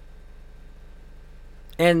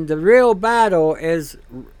 And the real battle is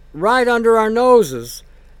right under our noses,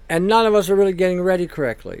 and none of us are really getting ready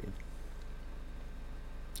correctly.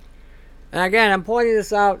 And again, I'm pointing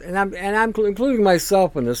this out, and I'm including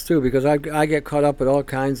myself in this too, because I get caught up with all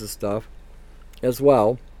kinds of stuff as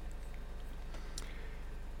well.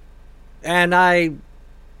 And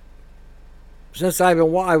since I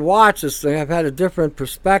watched this thing, I've had a different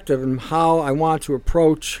perspective on how I want to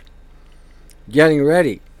approach getting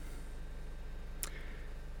ready.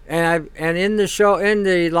 And in the show, in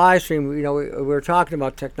the live stream, we were talking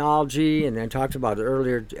about technology, and then talked about it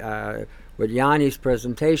earlier with Yanni's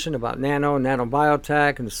presentation about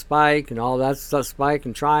nanobiotech, and spike, and all that stuff, spike,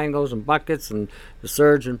 and triangles, and buckets, and the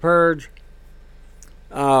surge and purge.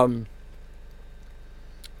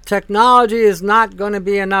 Technology is not going to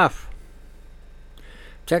be enough.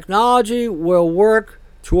 Technology will work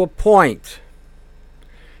to a point.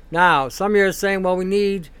 Now, some of you are saying, well, we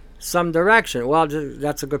need some direction. Well,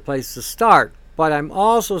 that's a good place to start. But I'm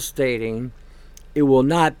also stating it will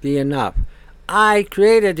not be enough. I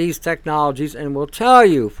created these technologies and will tell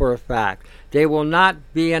you for a fact they will not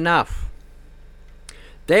be enough.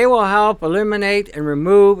 They will help eliminate and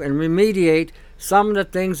remove and remediate some of the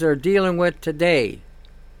things they're dealing with today.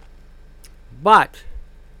 But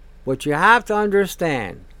what you have to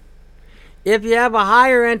understand, if you have a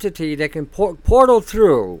higher entity that can portal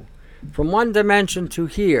through from one dimension to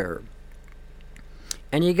here,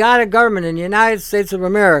 and you got a government in the United States of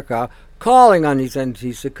America calling on these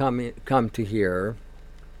entities to come to here,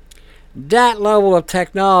 that level of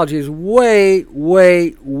technology is way,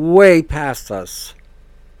 way, way past us.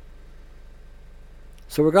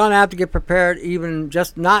 So we're going to have to get prepared, even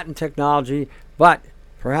just not in technology, but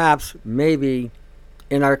perhaps maybe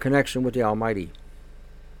in our connection with the Almighty.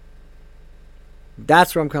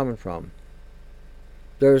 That's where I'm coming from.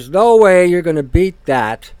 There's no way you're going to beat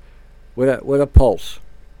that with a pulse.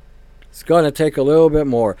 It's going to take a little bit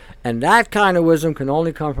more. And that kind of wisdom can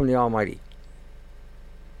only come from the Almighty.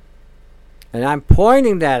 And I'm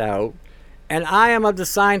pointing that out, and I am of the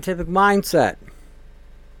scientific mindset.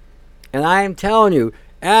 And I am telling you,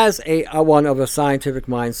 as a one of a scientific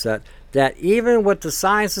mindset, that even with the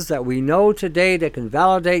sciences that we know today that can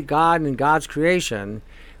validate God and God's creation,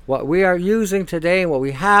 what we are using today and what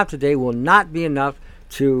we have today will not be enough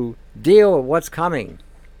to deal with what's coming.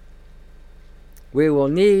 We will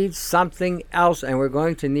need something else, and we're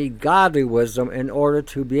going to need godly wisdom in order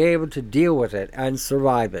to be able to deal with it and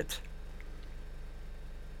survive it.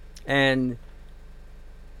 And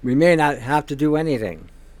we may not have to do anything.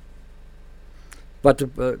 But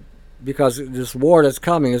because this war that's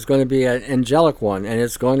coming is going to be an angelic one, and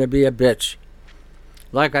it's going to be a bitch.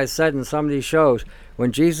 Like I said in some of these shows,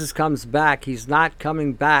 when Jesus comes back, he's not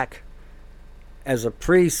coming back as a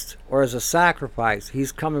priest or as a sacrifice.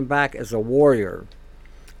 He's coming back as a warrior.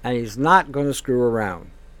 And he's not going to screw around.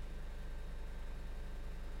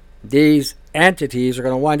 These entities are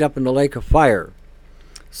going to wind up in the lake of fire.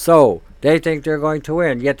 So, they think they're going to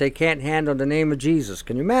win, yet they can't handle the name of Jesus.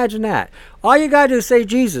 Can you imagine that? All you got to do is say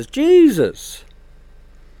Jesus. Jesus.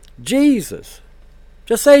 Jesus.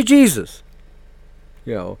 Just say Jesus.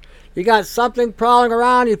 You got something prowling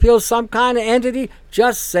around, you feel some kind of entity,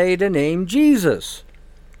 just say the name Jesus.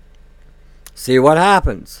 See what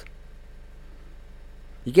happens.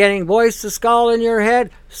 You're getting voice to skull in your head,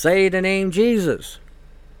 say the name Jesus.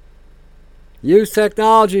 Use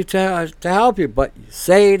technology to help you, but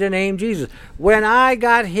say the name Jesus. When I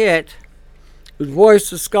got hit with voice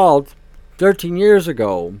to skull 13 years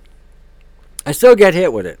ago, I still get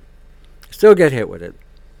hit with it.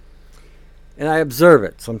 And I observe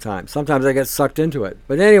it sometimes. Sometimes I get sucked into it.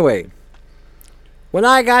 But anyway, when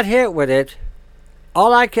I got hit with it,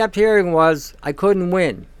 all I kept hearing was, I couldn't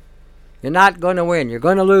win. You're not going to win. You're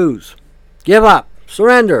going to lose. Give up.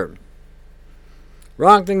 Surrender.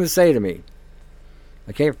 Wrong thing to say to me.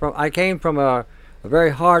 I came from a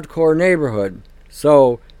very hardcore neighborhood.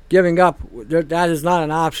 So giving up, that is not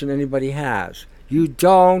an option anybody has. You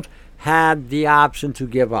don't have the option to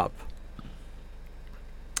give up.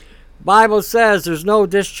 Bible says there's no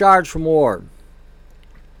discharge from war.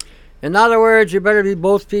 In other words, you better be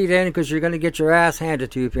both feet in, because you're going to get your ass handed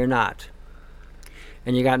to you if you're not.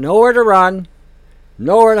 And you got nowhere to run,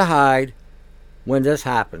 nowhere to hide when this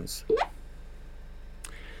happens.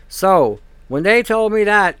 So, when they told me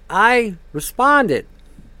that, I responded.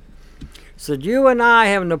 Said, you and I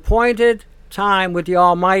have an appointed time with the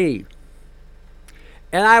Almighty,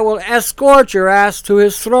 and I will escort your ass to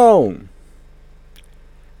his throne.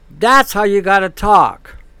 That's how you got to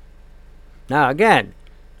talk. Now again,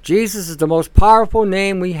 Jesus is the most powerful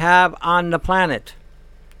name we have on the planet.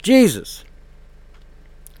 Jesus.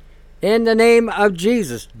 In the name of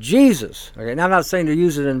Jesus. Jesus. Okay, now I'm not saying to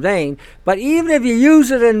use it in vain, but even if you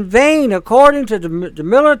use it in vain, according to the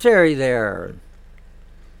military there,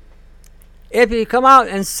 if you come out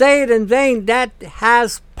and say it in vain, that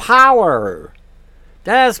has power.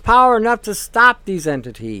 That has power enough to stop these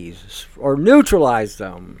entities or neutralize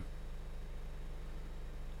them.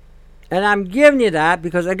 And I'm giving you that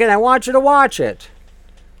because, again, I want you to watch it.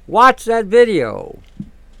 Watch that video.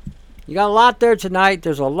 You got a lot there tonight.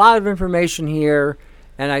 There's a lot of information here.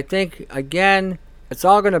 And I think, again, it's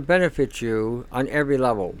all going to benefit you on every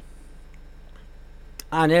level.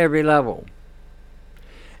 On every level.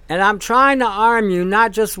 And I'm trying to arm you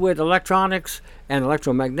not just with electronics and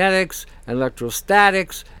electromagnetics and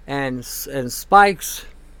electrostatics and spikes.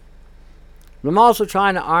 I'm also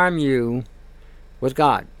trying to arm you with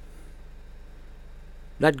God.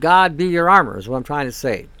 Let God be your armor is what I'm trying to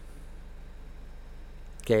say.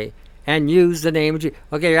 Okay? And use the name of Jesus.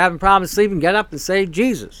 Okay, you're having problems sleeping, get up and say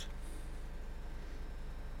Jesus.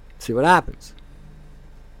 See what happens.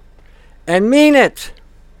 And mean it.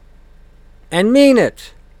 And mean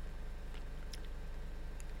it.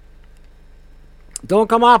 Don't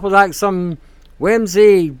come off with like some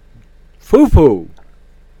whimsy foo-foo.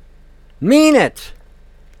 Mean it.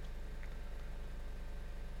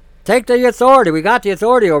 Take the authority. We got the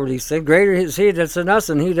authority over these things. Greater is he that's in us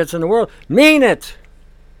than he that's in the world. Mean it.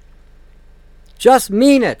 Just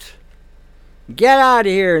mean it. Get out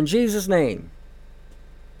of here in Jesus' name.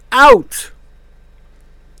 Out.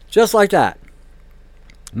 Just like that.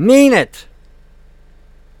 Mean it.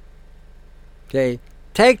 Okay.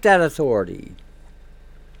 Take that authority.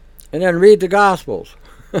 And then read the Gospels.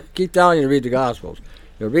 Keep telling you to read the Gospels.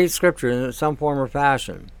 You'll read Scripture in some form or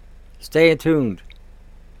fashion. Stay attuned.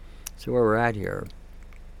 See where we're at here.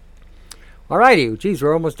 Alrighty, geez,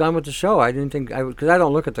 we're almost done with the show. I didn't think, because I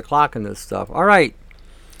don't look at the clock and this stuff. Alright.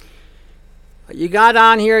 You got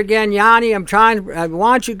on here again, Yanni. I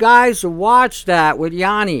want you guys to watch that with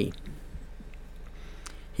Yanni.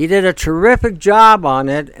 He did a terrific job on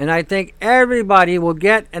it, and I think everybody will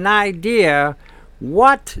get an idea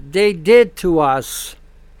what they did to us,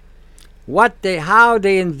 how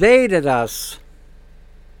they invaded us.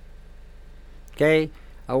 Okay?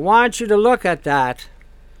 I want you to look at that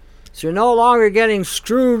so you're no longer getting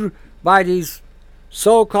screwed by these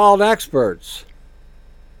so-called experts.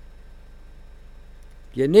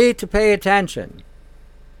 You need to pay attention.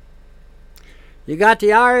 You got the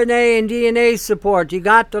RNA and DNA support. You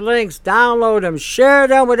got the links. Download them. Share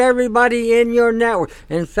them with everybody in your network.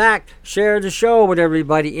 In fact, share the show with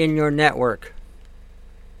everybody in your network.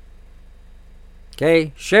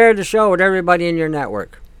 Okay? Share the show with everybody in your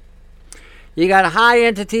network. You got high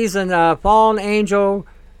entities and fallen angel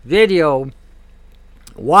video.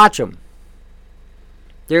 Watch them.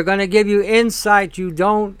 They're going to give you insight you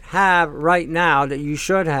don't have right now that you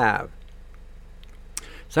should have.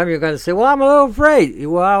 Some of you are going to say, well, I'm a little afraid.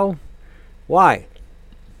 Well, why?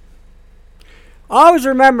 Always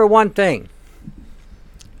remember one thing.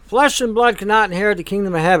 Flesh and blood cannot inherit the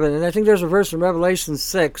kingdom of heaven. And I think there's a verse in Revelation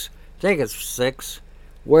 6, I think it's 6,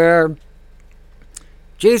 where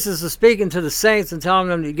Jesus is speaking to the saints and telling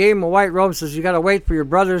them, he gave them a white robe, says you got to wait for your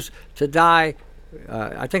brothers to die.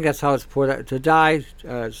 I think that's how it's put, to die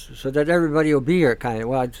so that everybody will be here, kind of.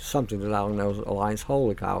 Well, something that I don't know aligns.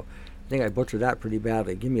 Holy cow. I think I butchered that pretty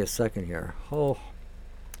badly. Give me a second here. Oh,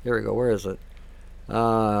 here we go. Where is it?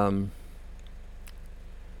 Give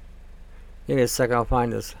me a second. I'll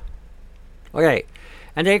find this. Okay.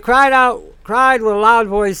 And they cried with a loud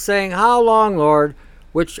voice, saying, how long, Lord,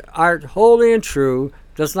 which art holy and true,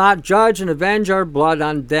 does not judge and avenge our blood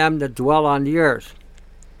on them that dwell on the earth?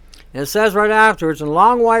 And it says right afterwards, and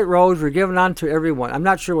long white robes were given unto everyone. I'm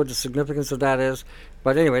not sure what the significance of that is,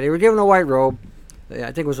 but anyway, they were given a white robe.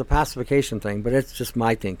 I think it was a pacification thing, but it's just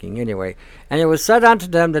my thinking anyway. And it was said unto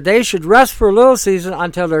them that they should rest for a little season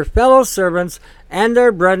until their fellow servants and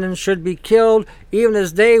their brethren should be killed, even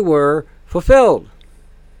as they were fulfilled.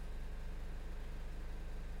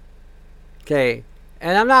 Okay,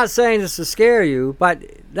 and I'm not saying this to scare you, but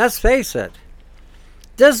let's face it.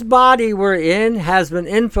 This body we're in has been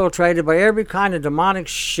infiltrated by every kind of demonic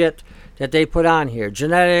shit that they put on here.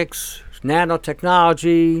 Genetics,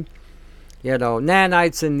 nanotechnology,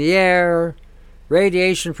 nanites in the air,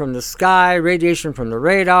 radiation from the sky, radiation from the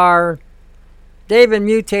radar. They've been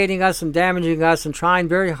mutating us and damaging us and trying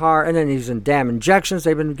very hard, and then using damn injections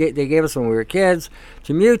they gave us when we were kids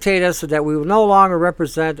to mutate us so that we will no longer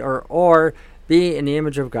represent or be in the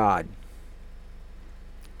image of God.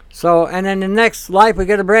 So, and then the next life we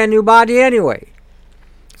get a brand new body anyway.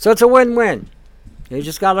 So it's a win-win. You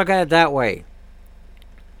just got to look at it that way.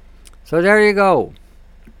 So there you go.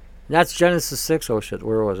 That's Genesis 6. Oh shit,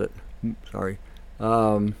 where was it? Sorry.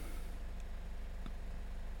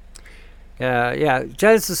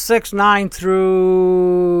 Genesis 6, 9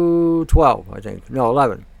 through 12, I think. No,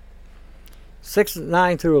 11. 6,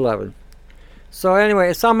 9 through 11. So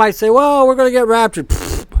anyway, some might say, well, we're going to get raptured.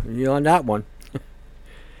 On that one.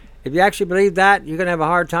 If you actually believe that, you're going to have a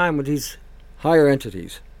hard time with these higher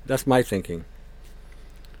entities. That's my thinking.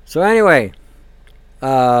 So anyway, take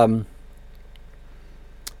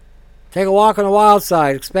a walk on the wild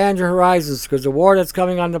side. Expand your horizons, because the war that's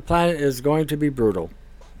coming on the planet is going to be brutal.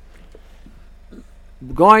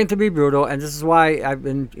 Going to be brutal, and this is why I've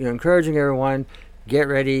been encouraging everyone, get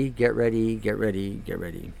ready, get ready, get ready, get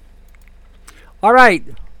ready. All right,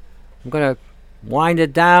 I'm going to wind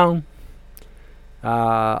it down.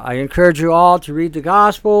 I encourage you all to read the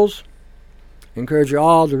Gospels. I encourage you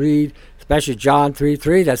all to read, especially John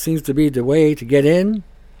 3:3. That seems to be the way to get in.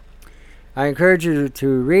 I encourage you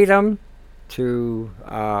to read them, to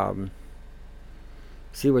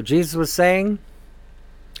see what Jesus was saying.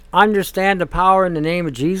 Understand the power in the name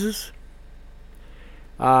of Jesus.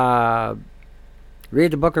 Read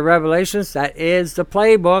the book of Revelations. That is the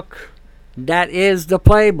playbook. That is the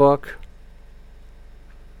playbook.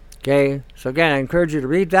 Okay, so again, I encourage you to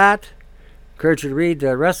read that. I encourage you to read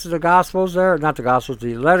the rest of the Gospels there. Not the Gospels,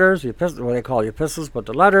 the letters, the epistles, what they call the epistles, but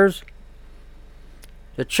the letters.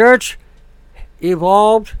 The church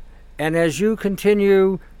evolved, and as you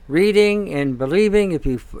continue reading and believing, if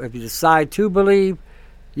you decide to believe,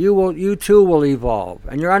 you too will evolve,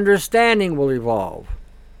 and your understanding will evolve.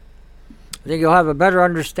 I think you'll have a better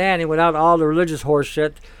understanding without all the religious horse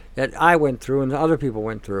shit that I went through and the other people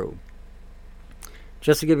went through.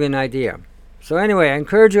 Just to give you an idea. So anyway, I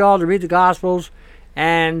encourage you all to read the Gospels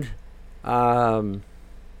and become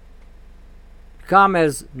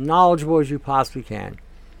as knowledgeable as you possibly can.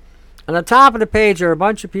 On the top of the page, there are a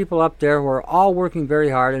bunch of people up there who are all working very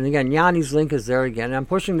hard. And again, Yanni's link is there again. I'm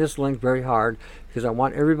pushing this link very hard because I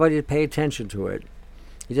want everybody to pay attention to it.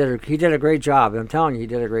 He did a great job. I'm telling you, he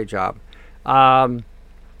did a great job.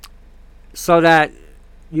 So that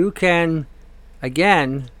you can,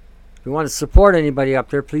 again, if you want to support anybody up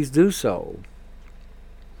there, please do so.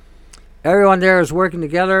 Everyone there is working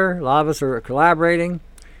together. A lot of us are collaborating.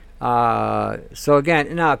 So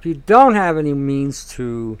again, now if you don't have any means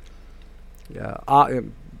to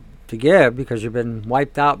give because you've been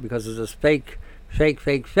wiped out because of this fake,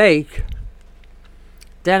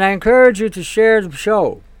 then I encourage you to share the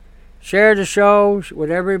show. Share the show with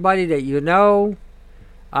everybody that you know.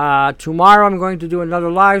 Tomorrow I'm going to do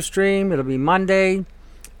another live stream. It'll be Monday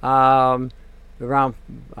around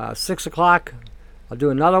 6 o'clock. I'll do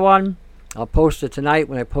another one. I'll post it tonight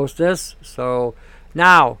when I post this. So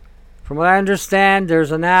now, from what I understand,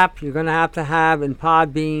 there's an app you're going to have in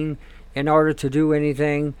Podbean in order to do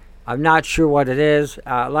anything. I'm not sure what it is.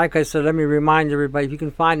 Like I said, let me remind everybody, if you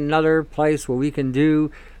can find another place where we can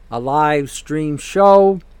do a live stream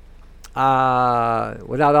show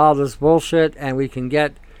without all this bullshit, and we can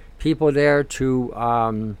get people there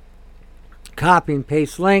to copy and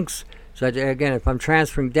paste links, so that, again, if I'm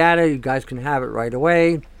transferring data, you guys can have it right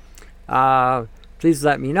away. Please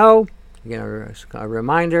let me know. Again, a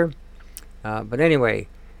reminder. But anyway,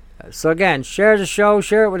 so again, share the show,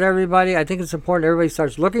 share it with everybody. I think it's important everybody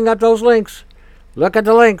starts looking at those links. Look at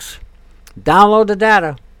the links. Download the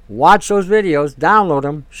data. Watch those videos. Download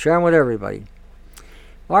them. Share them with everybody.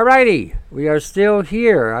 Alrighty. We are still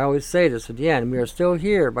here. I always say this at the end. We are still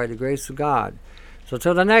here by the grace of God. So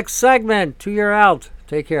till the next segment, 2 year out.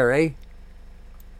 Take care, eh?